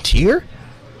volunteer."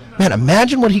 Man,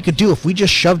 imagine what he could do if we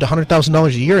just shoved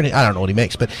 $100,000 a year, and I don't know what he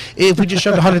makes, but if we just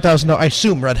shoved $100,000, I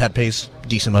assume Red Hat pays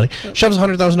decent money, shoves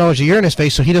 $100,000 a year in his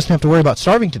face so he doesn't have to worry about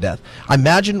starving to death.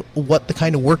 Imagine what the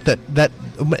kind of work that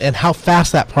and how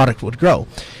fast that product would grow.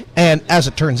 And as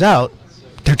it turns out,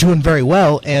 they're doing very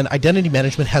well, and identity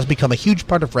management has become a huge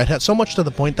part of Red Hat, so much to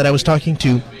the point that I was talking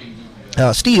to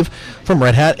Steve from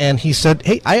Red Hat, and he said,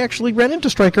 "Hey, I actually ran into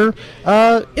Stryker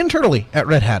internally at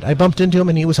Red Hat. I bumped into him,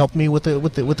 and he was helping me with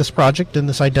this project and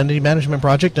this identity management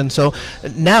project. And so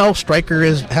now Stryker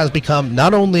has become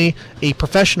not only a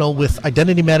professional with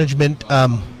identity management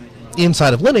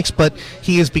inside of Linux, but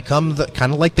he has become the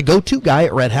kind of like the go-to guy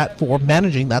at Red Hat for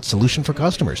managing that solution for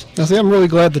customers." Now, see, I'm really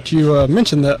glad that you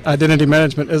mentioned that identity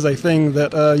management is a thing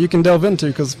that you can delve into,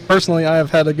 because personally I have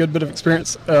had a good bit of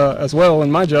experience as well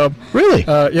in my job. Really?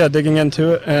 Yeah, digging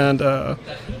into it and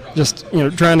just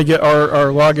trying to get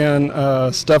our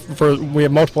login stuff. We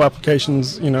have multiple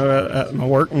applications at my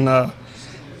work, and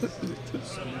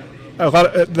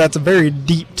that's a very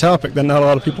deep topic that not a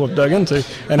lot of people have dug into.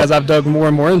 And as I've dug more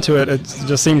and more into it, it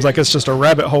just seems like it's just a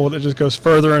rabbit hole that just goes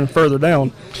further and further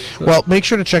down. So. Well, make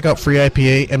sure to check out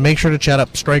FreeIPA and make sure to chat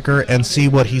up Stryker and see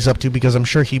what he's up to, because I'm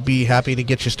sure he'd be happy to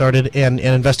get you started and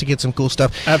investigate some cool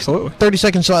stuff. Absolutely. 30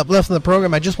 seconds left in the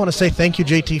program. I just want to say thank you,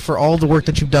 JT, for all the work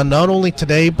that you've done, not only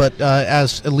today, but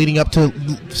as leading up to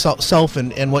Self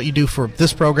and what you do for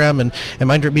this program and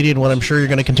Mindrip Media and what I'm sure you're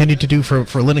going to continue to do for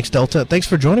Linux Delta. Thanks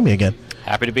for joining me again.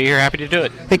 Happy to be here. Happy to do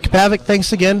it. Hey, Kapavik,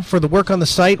 thanks again for the work on the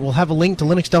site. We'll have a link to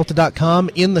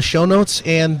linuxdelta.com in the show notes,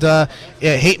 and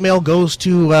hate mail goes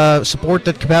to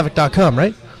support@kapavik.com,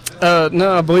 right?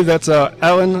 No, I believe that's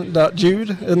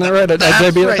Alan.Jude, isn't that right?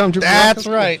 That's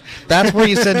right. That's where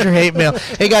you send your hate mail.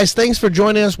 Hey, guys, thanks for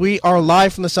joining us. We are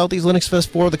live from the Southeast Linux Fest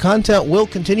 4. The content will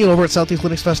continue over at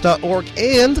southeastlinuxfest.org,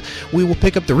 and we will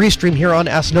pick up the restream here on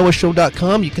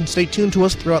AskNoahShow.com. You can stay tuned to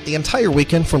us throughout the entire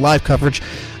weekend for live coverage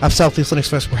of Southeast Linux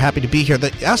Fest. We're happy to be here.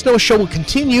 The Ask Noah Show will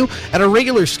continue at a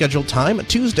regular scheduled time,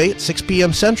 Tuesday at 6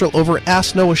 p.m. Central over at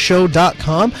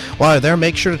AskNoahShow.com. While you're there,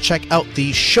 make sure to check out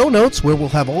the show notes, where we'll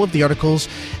have all of the articles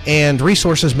and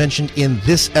resources mentioned in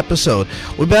this episode.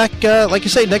 We'll be back, like you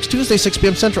say, next Tuesday, 6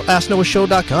 p.m. Central,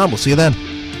 AskNoahShow.com. We'll see you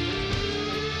then.